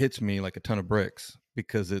 it hits me like a ton of bricks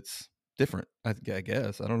because it's different. I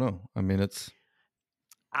guess I don't know. I mean, it's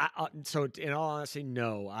So in all honesty,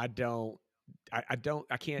 no, I don't. I don't.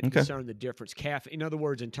 I can't okay. discern the difference. Caffeine. In other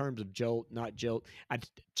words, in terms of jolt, not jolt,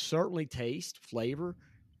 certainly taste flavor.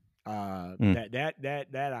 Mm.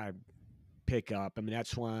 That I pick up. I mean,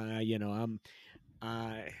 that's why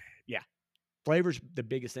yeah, flavor's the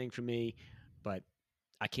biggest thing for me, but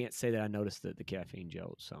I can't say that I noticed the caffeine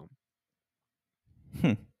jolt. So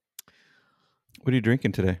Hmm. What are you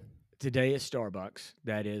drinking today? today is Starbucks.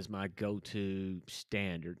 That is my go-to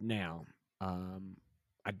standard. Now, um,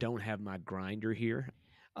 I don't have my grinder here,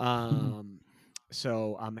 Hmm. um,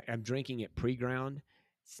 so I'm drinking it pre-ground.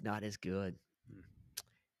 It's not as good. Mm.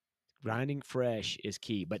 Grinding fresh is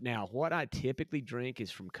key. But now, what I typically drink is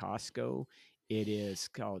from Costco. It is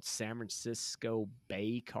called San Francisco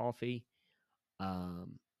Bay Coffee.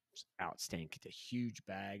 It's outstanding. Get a huge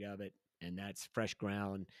bag of it, and that's fresh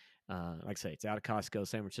ground. Like I say, it's out of Costco.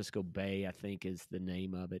 San Francisco Bay, I think, is the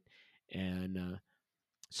name of it, and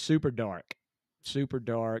super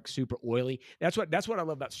dark, super oily. That's what I love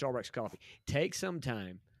about Starbucks coffee. Take some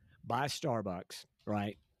time, buy Starbucks,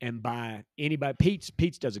 right, and buy anybody.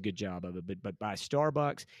 Pete's does a good job of it, but buy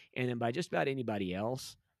Starbucks, and then buy just about anybody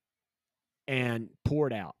else, and pour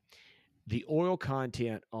it out. The oil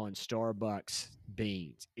content on Starbucks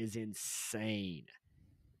beans is insane.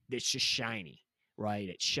 It's just shiny, right?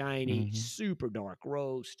 It's shiny, Mm-hmm. super dark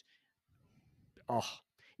roast. Oh,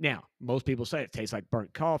 now most people say it tastes like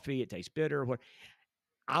burnt coffee. It tastes bitter. What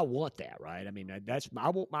I want that, right? I mean, I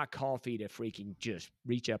want my coffee to freaking just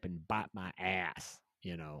reach up and bite my ass,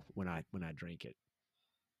 when I drink it.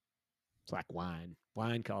 It's like wine,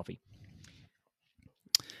 coffee.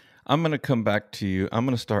 I'm gonna come back to you. I'm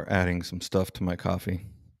gonna start adding some stuff to my coffee.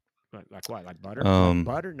 Like what? Like butter? Like Um,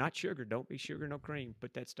 butter, not sugar. Don't be sugar, no cream.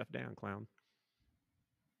 Put that stuff down, clown.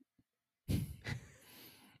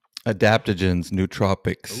 Adaptogens,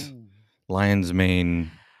 nootropics, Ooh. lion's mane, So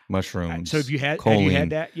have mushrooms, you had choline.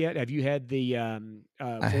 that yet? Have you had the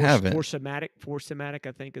I haven't. Force-O-Matic,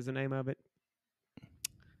 I think is the name of it.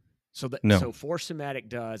 No. So Force-O-Matic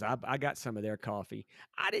does. I got some of their coffee.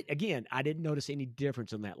 I didn't notice any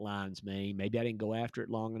difference in that lion's mane. Maybe I didn't go after it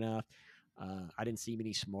long enough. I didn't seem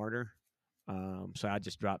any smarter. So I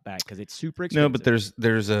just dropped back because it's super No, but expensive.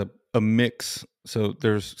 there's a mix. So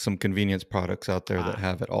there's some convenience products out there that Ah,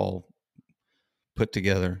 have it all put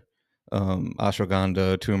together.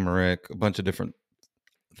 Ashwagandha, turmeric, a bunch of different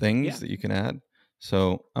yeah, things that you can add.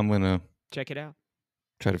 So I'm gonna check it out.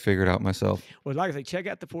 try to figure it out myself. Well, like I say, check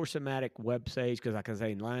out the Force-O-Matic website because, like I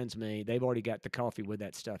say, in Lion's Mane, they've already got the coffee with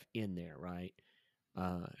that stuff in there, right?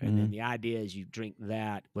 And then Mm. the idea is you drink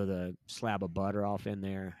that with a slab of butter off in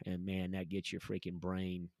there, and man, that gets your freaking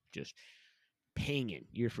brain just pinging.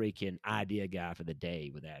 Your freaking idea guy for the day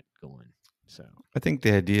with that going. So I think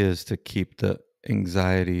the idea is to keep the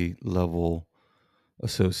anxiety level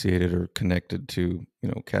associated or connected to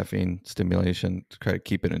caffeine stimulation to try to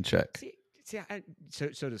keep it in check. see, see,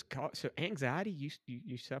 so anxiety.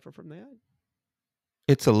 You suffer from that?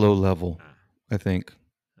 It's a low level, Ah, I think,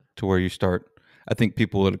 to where you start. I think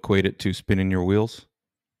people would equate it to spinning your wheels.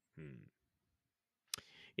 hmm.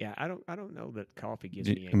 Yeah, I don't know that coffee gives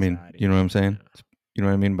me I mean, you anxiety. know what I'm saying? No. You know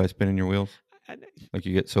what I mean by spinning your wheels? I, Like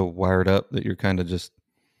you get so wired up that you're kind of just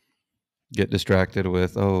get distracted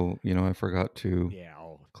with, oh, I forgot to yeah.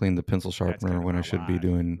 Oh, clean the pencil that's sharpener kind of when I my should be life.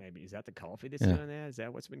 doing, Maybe is that the coffee that's yeah. doing that? Is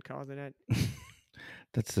that what's been causing that?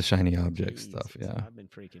 That's the shiny object stuff. Jesus, Yeah. I've been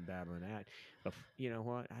freaking battling that. But you know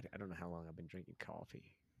what? I don't know how long I've been drinking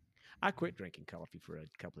coffee. I quit drinking coffee for a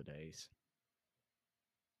couple of days.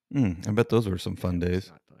 I bet those were some Yeah, fun it was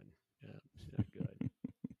days. not fun. Yeah, it's not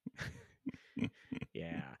good.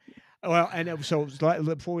 Yeah. Well, and so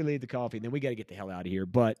before we leave the coffee, then we got to get the hell out of here.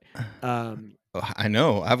 But um, Oh, I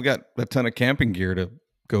know. I've got a ton of camping gear to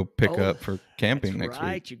go pick oh, up for that's camping next week.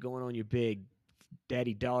 right. You're going on your big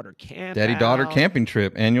daddy-daughter camp Daddy daughter out. camping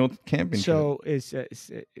trip, annual camping trip.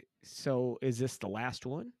 So is this the last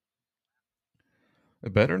one?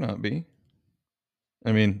 It better not be.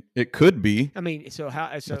 I mean, it could be. I mean, so how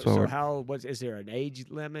That's why we're how was is there an age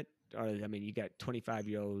limit? Or I mean, you got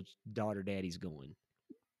 25-year-old daughter daddies going.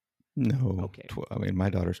 no. Okay. I mean, my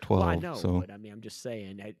daughter's Well, I 12, know, so but I mean, I'm just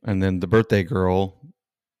saying that. and then the birthday girl,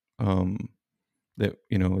 that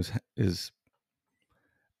is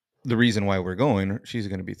the reason why we're going. She's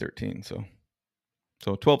going to be 13, so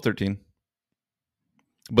 12, 13.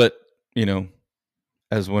 But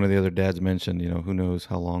as one of the other dads mentioned, who knows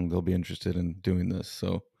how long they'll be interested in doing this.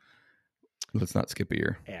 So let's not skip a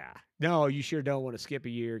year. Yeah. No, you sure don't want to skip a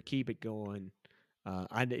year. Keep it going.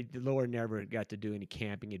 Laura never got to do any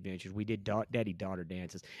camping adventures. We did daddy-daughter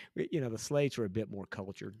dances. The Slates were a bit more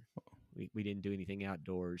cultured. We didn't do anything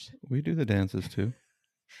outdoors. We do the dances too.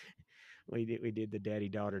 We did the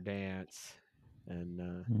daddy-daughter dance, and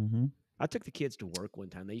Mm-hmm. I took the kids to work one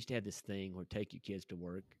time. They used to have this thing where take your kids to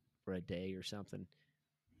work for a day or something.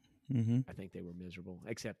 Mm-hmm. I think they were miserable,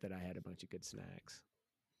 except that I had a bunch of good snacks.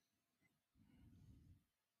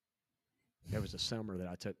 There was a summer that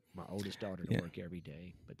I took my oldest daughter to work every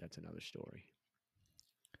day, but that's another story.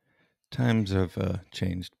 Times have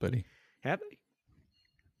changed, buddy. Have they?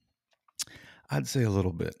 I'd say a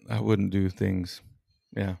little bit. I wouldn't do things.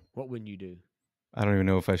 Yeah. What wouldn't you do? I don't even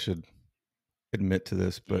know if I should admit to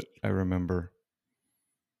this, but I remember.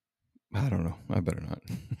 I don't know. I better not.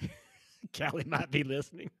 Callie might be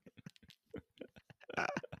listening.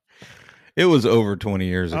 It was over 20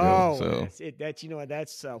 years ago. Oh, so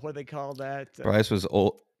that's what do they call that? Bryce was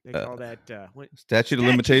old. They call that statute of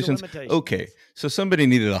limitations. limitations. Okay, so somebody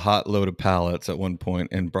needed a hot load of pallets at one point,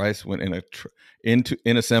 and Bryce went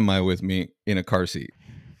in a semi with me in a car seat.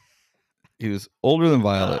 He was older than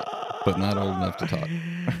Violet, but not old enough to talk.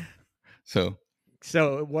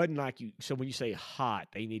 So it wasn't like you. So when you say hot,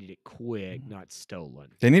 they needed it quick, not stolen.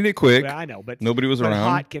 They needed it quick. Well, I know, but nobody was around.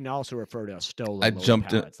 Hot can also refer to a stolen. I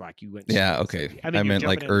jumped in. Like you went. Yeah, okay. I meant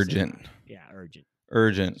like urgent. Yeah, urgent.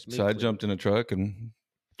 Urgent. So I jumped in a truck and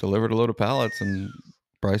delivered a load of pallets, and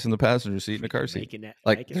Bryce in the passenger seat in a car seat.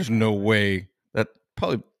 There's no way that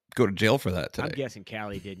probably go to jail for that today. I'm guessing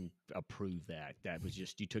Callie didn't approve that. That was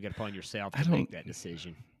just you took it upon yourself to make that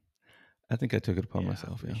decision. I think I took it upon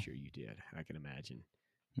myself. I'm yeah, sure you did. I can imagine.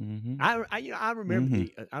 Mm-hmm. I remember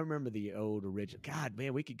I remember the old original. God,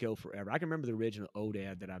 man, we could go forever. I can remember the original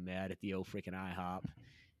Odad that I met at the old freaking IHOP.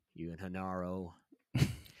 You and Hanaro.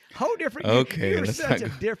 Whole different. Okay, you were such a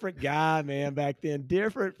different guy, man, back then.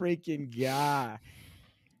 Different freaking guy.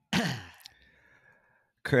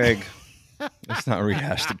 Craig, let's not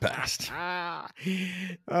rehash the past.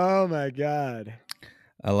 Oh my God.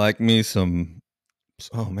 I like me some.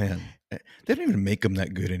 Oh man, they don't even make them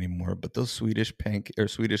that good anymore. But those Swedish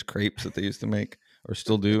Swedish crepes that they used to make, or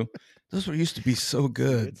still do, those used to be so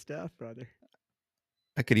good. Good stuff, brother.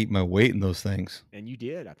 I could eat my weight in those things. And you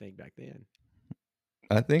did, I think, back then.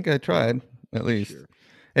 I think I tried, at least. Sure.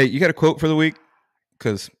 Hey, you got a quote for the week?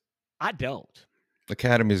 Because I don't.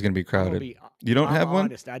 Academy is going to be crowded. You don't have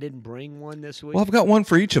one? I didn't bring one this week. Well, I've got one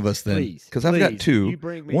for each of us then. Because I've got two.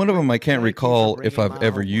 One of them I can't recall if I've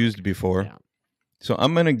ever used before. Yeah. So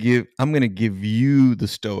I'm gonna give you the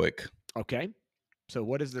Stoic. Okay. So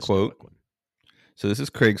what is the quote? Stoic one? So this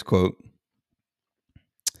is Craig's quote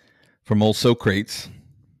from old Socrates,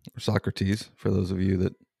 or Socrates, for those of you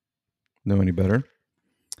that know any better.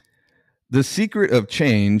 The secret of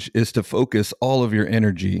change is to focus all of your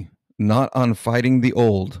energy not on fighting the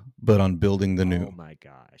old, but on building the new. Oh my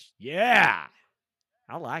gosh. Yeah.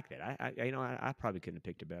 I like that. I probably couldn't have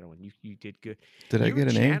picked a better one. You did good. Did I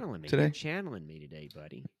get an A today? You're channeling me today,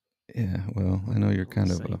 buddy. Yeah, well, I know you're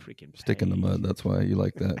kind of a stick in the mud. That's why you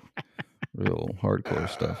like that real hardcore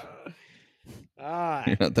stuff.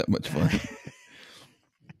 You're not that much fun.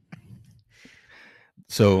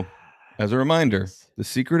 So, as a reminder, the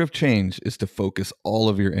secret of change is to focus all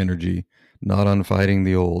of your energy not on fighting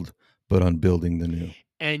the old, but on building the new.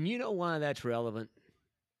 And you know why that's relevant?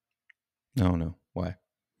 No. Why?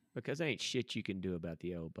 Because there ain't shit you can do about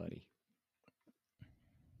the old, buddy.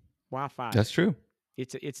 Why fight? That's true.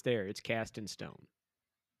 It's there. It's cast in stone.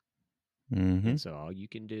 Mm-hmm. And so all you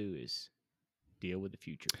can do is deal with the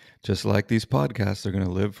future. Just like these podcasts are going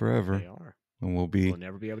to live forever. They are. And we'll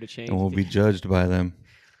never be able to change. And we'll be judged by them.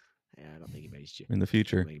 Yeah, I don't think anybody's in the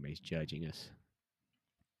future. I don't think anybody's judging us.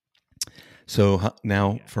 So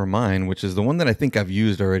now for mine, which is the one that I think I've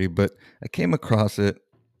used already, but I came across it.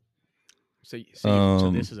 So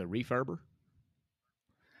this is a refurber?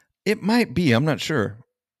 It might be. I'm not sure.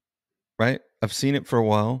 Right? I've seen it for a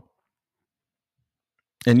while.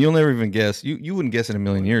 And you'll never even guess. You wouldn't guess in a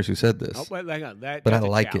million years who said this. Oh, well, hang on. But I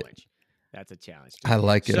like it. That's a challenge. I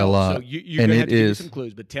like it a lot. So you're going to have to give me some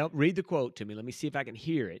clues. But read the quote to me. Let me see if I can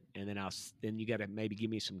hear it. And then you got to maybe give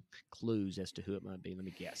me some clues as to who it might be. Let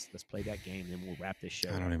me guess. Let's play that game. Then we'll wrap this show.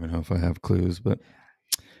 I don't even know if I have clues. But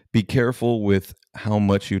be careful with how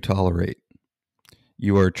much you tolerate.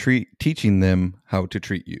 You are teaching them how to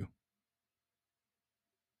treat you.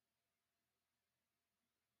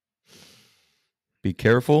 Be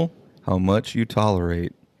careful how much you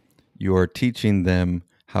tolerate. You are teaching them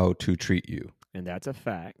how to treat you. And that's a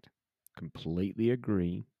fact. Completely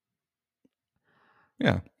agree.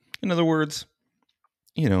 Yeah. In other words,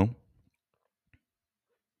 you know,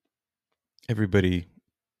 everybody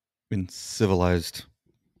in civilized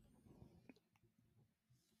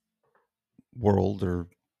world or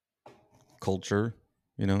culture,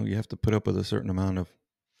 you have to put up with a certain amount of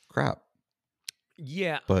crap,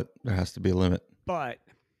 Yeah, but there has to be a limit. but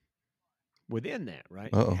within that,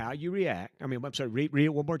 right? Uh-oh. How you react. I mean, I'm sorry, read it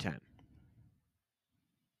one more time.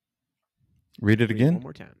 Read it Read it one again.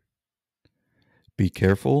 more time. Be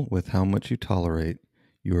careful with how much you tolerate.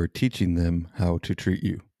 You are teaching them how to treat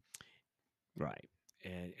you. Right.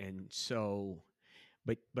 And so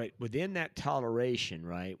but within that toleration,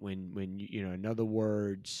 right? When in other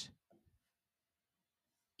words,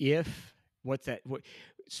 if what's that what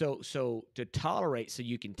so to tolerate, so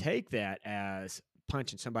you can take that as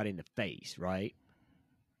punching somebody in the face, right?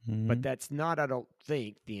 But Mhm. that's not, I don't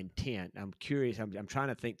think, the intent. I'm curious. I'm trying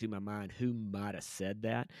to think through my mind who might have said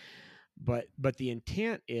that. But the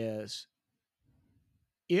intent is,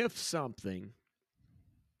 if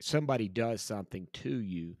somebody does something to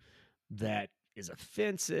you that is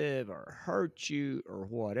offensive or hurt you or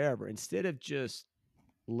whatever, instead of just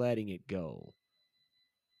letting it go,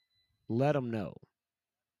 let them know,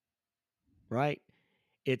 right?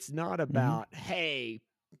 It's not Mhm. about, hey,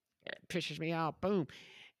 it pisses me off, boom.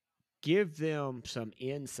 Give them some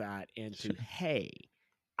insight into, Sure. hey,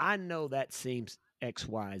 I know that seems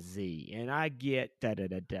XYZ and I get da da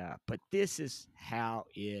da da, but this is how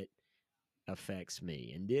it affects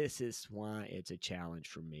me. And this is why it's a challenge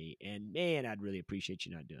for me. And man, I'd really appreciate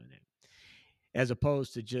you not doing that, as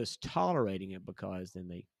opposed to just tolerating it because then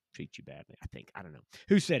they treat you badly. I think. I don't know.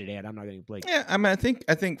 Who said it, Ed? I'm not going to blame. Yeah, I mean,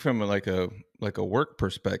 I think from like a work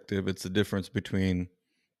perspective, it's the difference between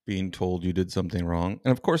being told you did something wrong,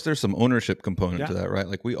 and of course, there's some ownership component Yeah. to that, right?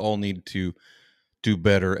 Like we all need to do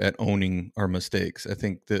better at owning our mistakes. I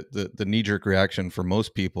think that the knee jerk reaction for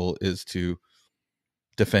most people is to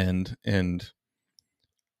defend and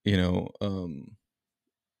you know um,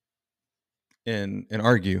 and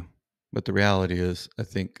argue, but the reality is, I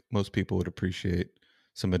think most people would appreciate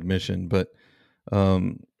some admission. But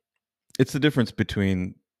um, it's the difference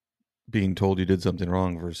between being told you did something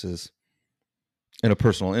wrong versus in a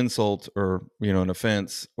personal insult or an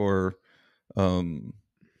offense or um,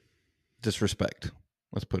 disrespect.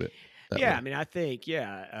 Let's put it that Yeah. way. I mean, I think,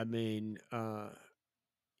 yeah. I mean,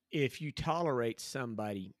 if you tolerate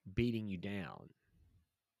somebody beating you down,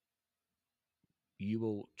 you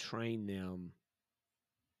will train them.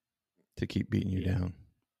 To keep beating you Yeah. down.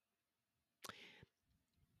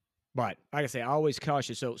 But like I say, I always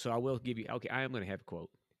cautious. So I will give you, okay, I am going to have a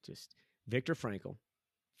quote. Just Viktor Frankl.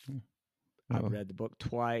 I've Uh-oh. read the book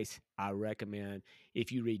twice. I recommend,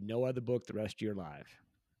 if you read no other book the rest of your life,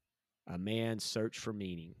 A Man's Search for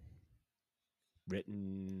Meaning,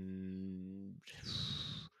 written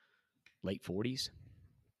late 40s.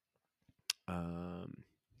 Um,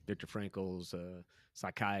 Viktor Frankl's a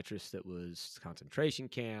psychiatrist that was concentration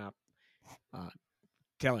camp. Uh,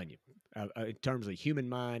 telling you, in terms of the human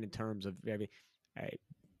mind, in terms of every, hey,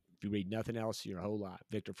 if you read nothing else your whole life,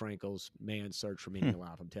 Viktor Frankl's Man's Search for Meaning Hmm. in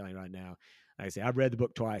Life. I'm telling you right now. Like I say, I've read the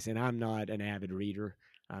book twice, and I'm not an avid reader.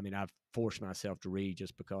 I mean, I've forced myself to read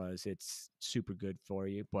just because it's super good for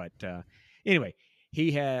you. But anyway,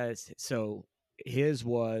 he has, so his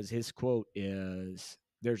quote is,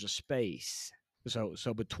 "There's a space." So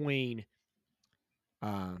between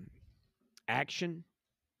um, action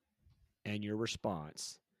and your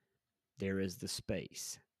response, there is the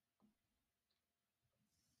space,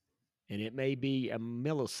 and it may be a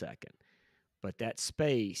millisecond, but that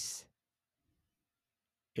space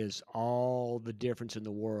is all the difference in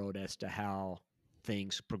the world as to how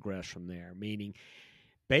things progress from there. Meaning,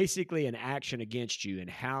 basically, an action against you and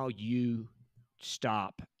how you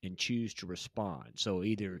stop and choose to respond. So,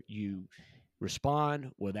 either you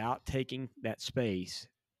respond without taking that space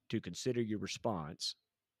to consider your response,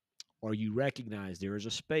 or you recognize there is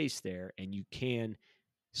a space there and you can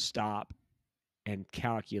stop and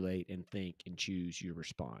calculate and think and choose your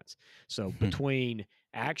response. So, between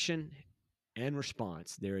action and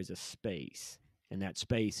response, there is a space, and that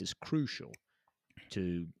space is crucial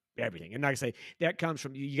to everything. And like I say, that comes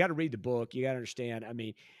from, you got to read the book. You got to understand. I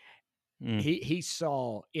mean, Mm. he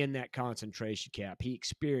saw in that concentration camp, he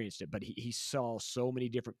experienced it, but he saw so many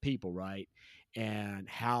different people, right? And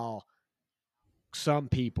how some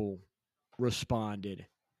people responded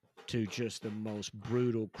to just the most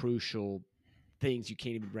brutal, crucial things you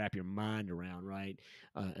can't even wrap your mind around, right?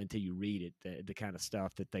 Until you read it, the kind of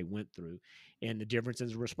stuff that they went through, and the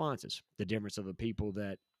differences in responses, the difference of the people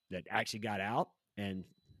that actually got out and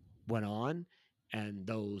went on, and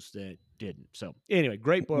those that didn't. So anyway,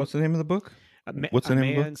 great book. What's the name of the book? What's A the name of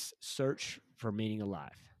the book? Man's Search for Meaning of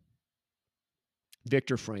Life.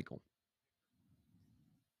 Viktor Frankl.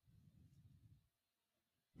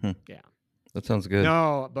 Yeah. That sounds good.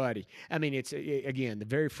 No, buddy. I mean, it's again the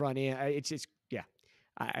very front end. It's just yeah.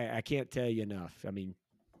 I can't tell you enough. I mean,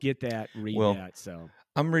 get that, read that. So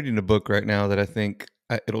I'm reading a book right now that I think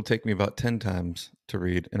it'll take me about 10 times to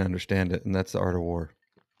read and understand it, and that's The Art of War.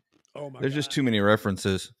 oh my There's God. just too many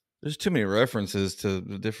references. There's too many references to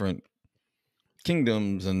the different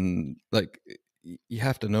kingdoms, and like you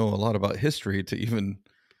have to know a lot about history to even.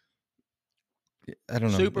 I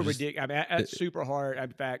don't know. Super ridiculous. I mean, that's super hard.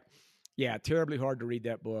 In fact, yeah, terribly hard to read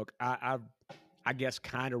that book. I guess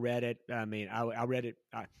kind of read it. I mean, I read it,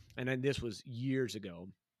 and then this was years ago,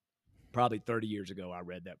 probably 30 years ago. I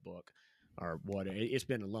read that book, or what? It's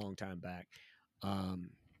been a long time back.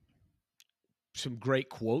 Some great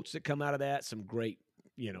quotes that come out of that. Some great,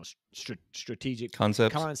 strategic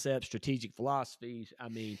concepts, strategic philosophies. I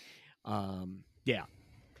mean, yeah.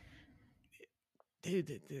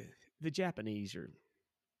 The Japanese are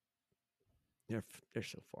they're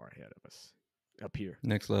so far ahead of us up here,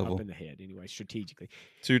 next level, up in the head. Anyway, strategically.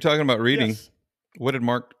 So you're talking about reading. Yes. What did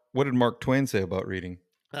Mark Twain say about reading?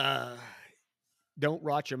 Don't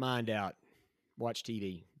rot your mind out. Watch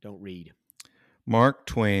TV. Don't read. Mark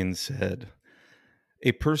Twain said,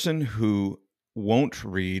 "A person who won't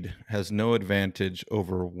read has no advantage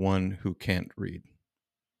over one who can't read."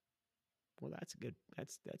 Well, that's good.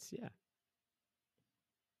 That's yeah.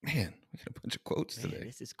 Man, we got a bunch of quotes today.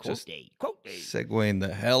 This is quote day. Quote day. Segueing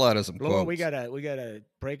the hell out of some quotes. We gotta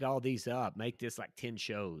break all these up. Make this like 10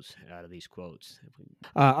 shows out of these quotes.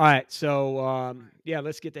 All right, so yeah,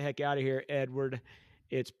 let's get the heck out of here, Edward.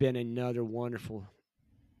 It's been another wonderful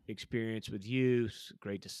experience with you. It's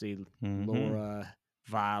great to see Laura,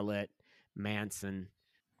 Violet, Manson.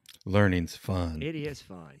 Learning's fun. It is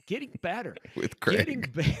fun. Getting better with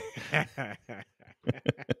Craig.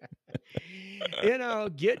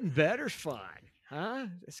 Getting better's fun, huh?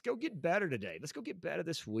 Let's go get better today. Let's go get better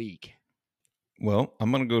this week. Well,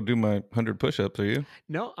 I'm gonna go do my 100 push-ups. Are you?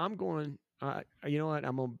 No, I'm going. You know what?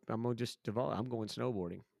 I'm gonna just develop. I'm going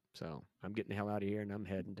snowboarding. So I'm getting the hell out of here, and I'm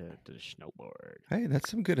heading to the snowboard. Hey,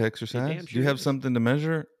 that's some good exercise. Do you have something to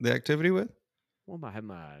measure the activity with? Well, I have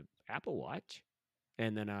my Apple Watch,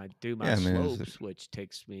 and then I do my slopes, which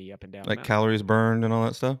takes me up and down. Like calories burned and all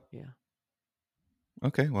that stuff? Yeah.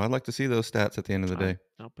 Okay, well, I'd like to see those stats at the end of the day.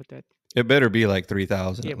 I'll put that. It better be like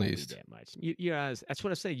 3,000 at least. It won't be that much. You guys, that's what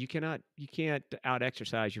I say. You can't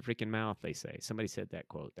out-exercise your freaking mouth, they say. Somebody said that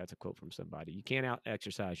quote. That's a quote from somebody. You can't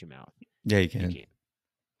out-exercise your mouth. Yeah, you can.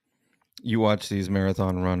 You watch these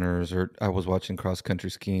marathon runners, or I was watching cross-country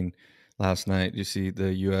skiing last night. You see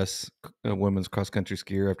the U.S. Women's cross-country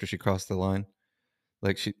skier after she crossed the line?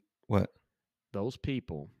 Like what? Those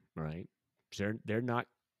people, right? They're not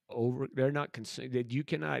that you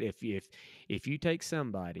cannot if you take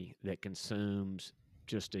somebody that consumes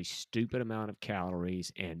just a stupid amount of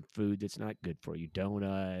calories and food that's not good for you,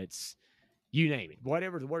 donuts, you name it,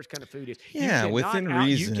 whatever the worst kind of food is. Yeah, within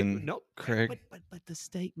reason. Craig. But the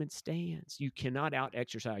statement stands. You cannot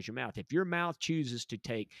out-exercise your mouth. If your mouth chooses to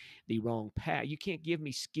take the wrong path, you can't give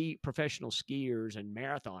me professional skiers and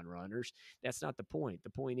marathon runners. That's not the point. The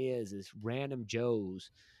point is random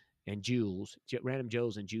Joes and random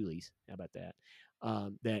Joes and Julies, how about that?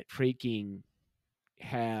 That freaking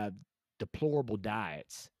have deplorable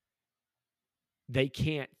diets. They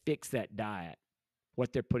can't fix that diet,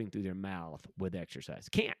 what they're putting through their mouth with exercise.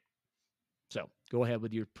 Can't. So go ahead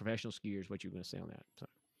with your professional skiers, what you're going to say on that. So.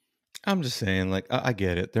 I'm just saying, like, I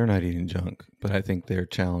get it. They're not eating junk, but I think their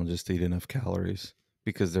challenge is to eat enough calories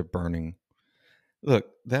because they're burning. Look,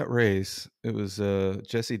 that race, it was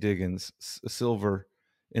Jesse Diggins, silver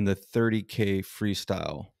in the 30K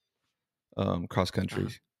freestyle cross-country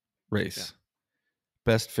race. Yeah.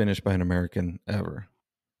 Best finish by an American ever.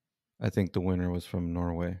 I think the winner was from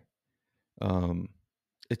Norway.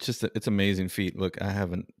 It's just it's amazing feat. Look, I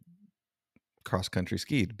haven't cross-country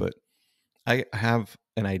skied, but I have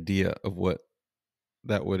an idea of what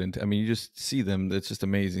that would entail. I mean, you just see them. It's just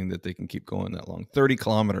amazing that they can keep going that long. 30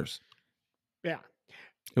 kilometers. Yeah.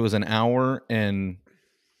 It was an hour and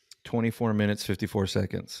 24 minutes, 54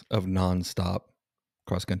 seconds of nonstop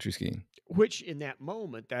cross-country skiing. Which in that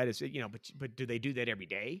moment, that is, but do they do that every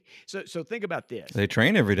day? So think about this. They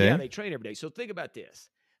train every day. Yeah, they train every day. So think about this.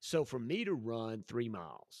 So for me to run 3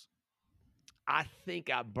 miles, I think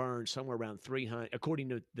I burned somewhere around 300, according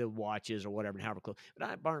to the watches or whatever, and however close, but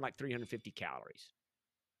I burned like 350 calories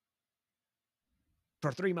for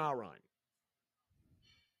a 3 mile run.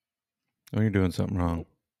 Oh, you're doing something wrong.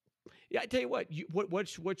 Yeah, I tell you what.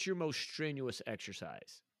 What's your most strenuous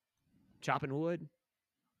exercise? Chopping wood?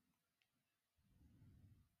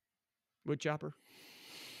 Wood chopper?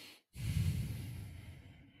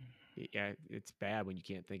 Yeah, it's bad when you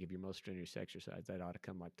can't think of your most strenuous exercise. That ought to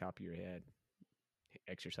come like top of your head.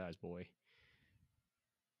 Exercise boy.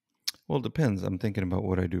 Well, it depends. I'm thinking about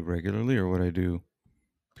what I do regularly or what I do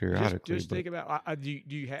periodically. Just think about do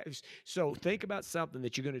you have so think about something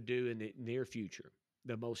that you're going to do in the near future,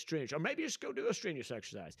 the most strenuous, or maybe just go do a strenuous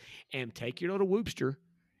exercise and take your little whoopster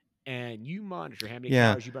and you monitor how many yeah,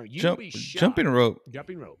 calories you burn. You'll be jumping shocked. rope.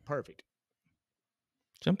 Jumping rope, perfect.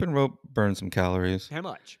 Jumping rope burns some calories. How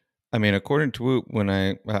much? I mean, according to Whoop, when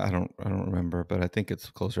I don't remember, but I think it's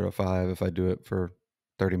closer to 5 if I do it for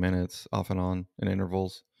 30 minutes off and on in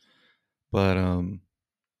intervals. But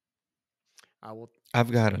I will. I've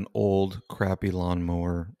got an old crappy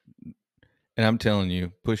lawnmower, and I'm telling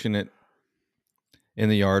you, pushing it in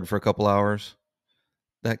the yard for a couple hours,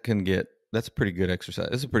 that's a pretty good exercise.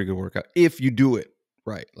 It's a pretty good workout if you do it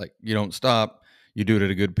right. Like you don't stop, you do it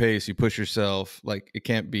at a good pace, you push yourself. Like it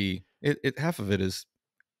can't be it half of it is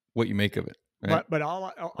what you make of it. Right? But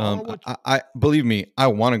all I want. I believe me, I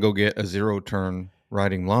want to go get a 0-turn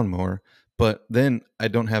riding lawnmower, but then I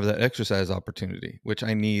don't have that exercise opportunity, which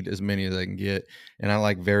I need as many as I can get. And I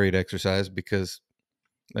like varied exercise because,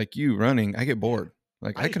 like you running, I get bored.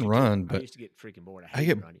 Like I can run, I but used to get freaking bored. I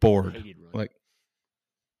get running. bored. I hated running. Like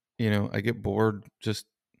I get bored. Just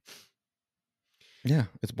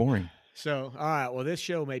it's boring. So all right, well, this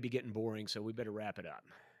show may be getting boring, so we better wrap it up.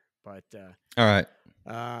 But all right.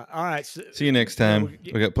 All right. So, see you next time.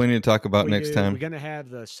 We got plenty to talk about next time. We're going to have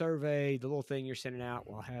the survey, the little thing you're sending out.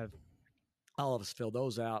 We'll have all of us fill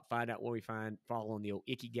those out, find out where we follow on the old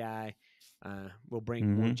Ikigai. We'll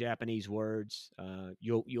bring more Japanese words.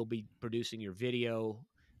 You'll be producing your video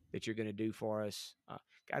that you're going to do for us.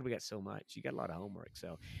 God, we got so much. You got a lot of homework.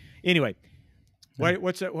 So anyway,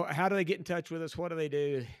 how do they get in touch with us? What do they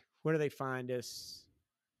do? Where do they find us?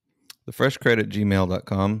 The Fresh CrEd at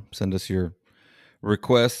gmail.com. Send us your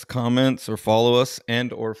requests, comments, or follow us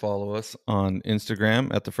on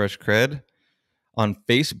Instagram at the Fresh CrEd, on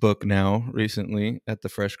Facebook now recently at the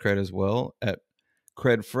Fresh CrEd as well, at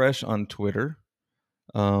CrEd Fresh on Twitter.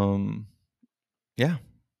 Yeah.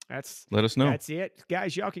 Let us know. That's it.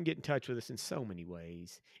 Guys, y'all can get in touch with us in so many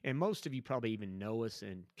ways. And most of you probably even know us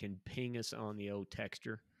and can ping us on the old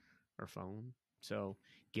texter or phone. So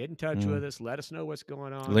get in touch with us. Let us know what's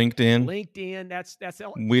going on. LinkedIn. That's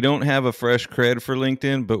all. We don't have a Fresh CrEd for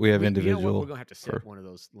LinkedIn, but we have individual. You know what? We're gonna have to set one of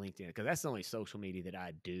those LinkedIn because that's the only social media that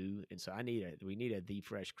I do, and so we need a the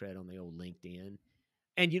Fresh CrEd on the old LinkedIn.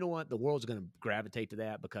 And you know what? The world's gonna gravitate to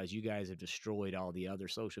that because you guys have destroyed all the other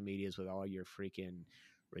social medias with all your freaking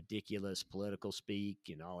ridiculous political speak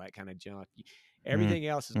and all that kind of junk. Everything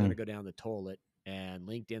else is gonna go down the toilet, and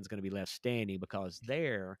LinkedIn's gonna be left standing because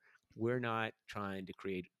there. We're not trying to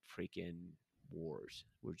create freaking wars.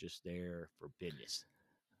 We're just there for business.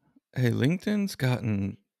 Hey, LinkedIn's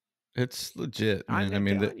it's legit, man. I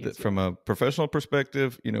mean, from a professional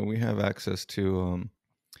perspective, we have access to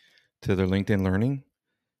their LinkedIn Learning,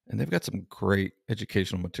 and they've got some great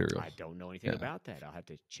educational materials. I don't know anything about that. I'll have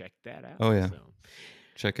to check that out. Oh, yeah. So.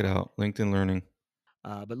 Check it out, LinkedIn Learning.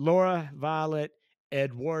 But Laura, Violet,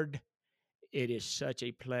 Edward, it is such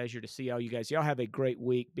a pleasure to see all you guys. Y'all have a great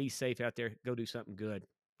week. Be safe out there. Go do something good.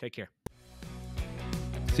 Take care.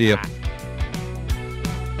 See ya. Bye.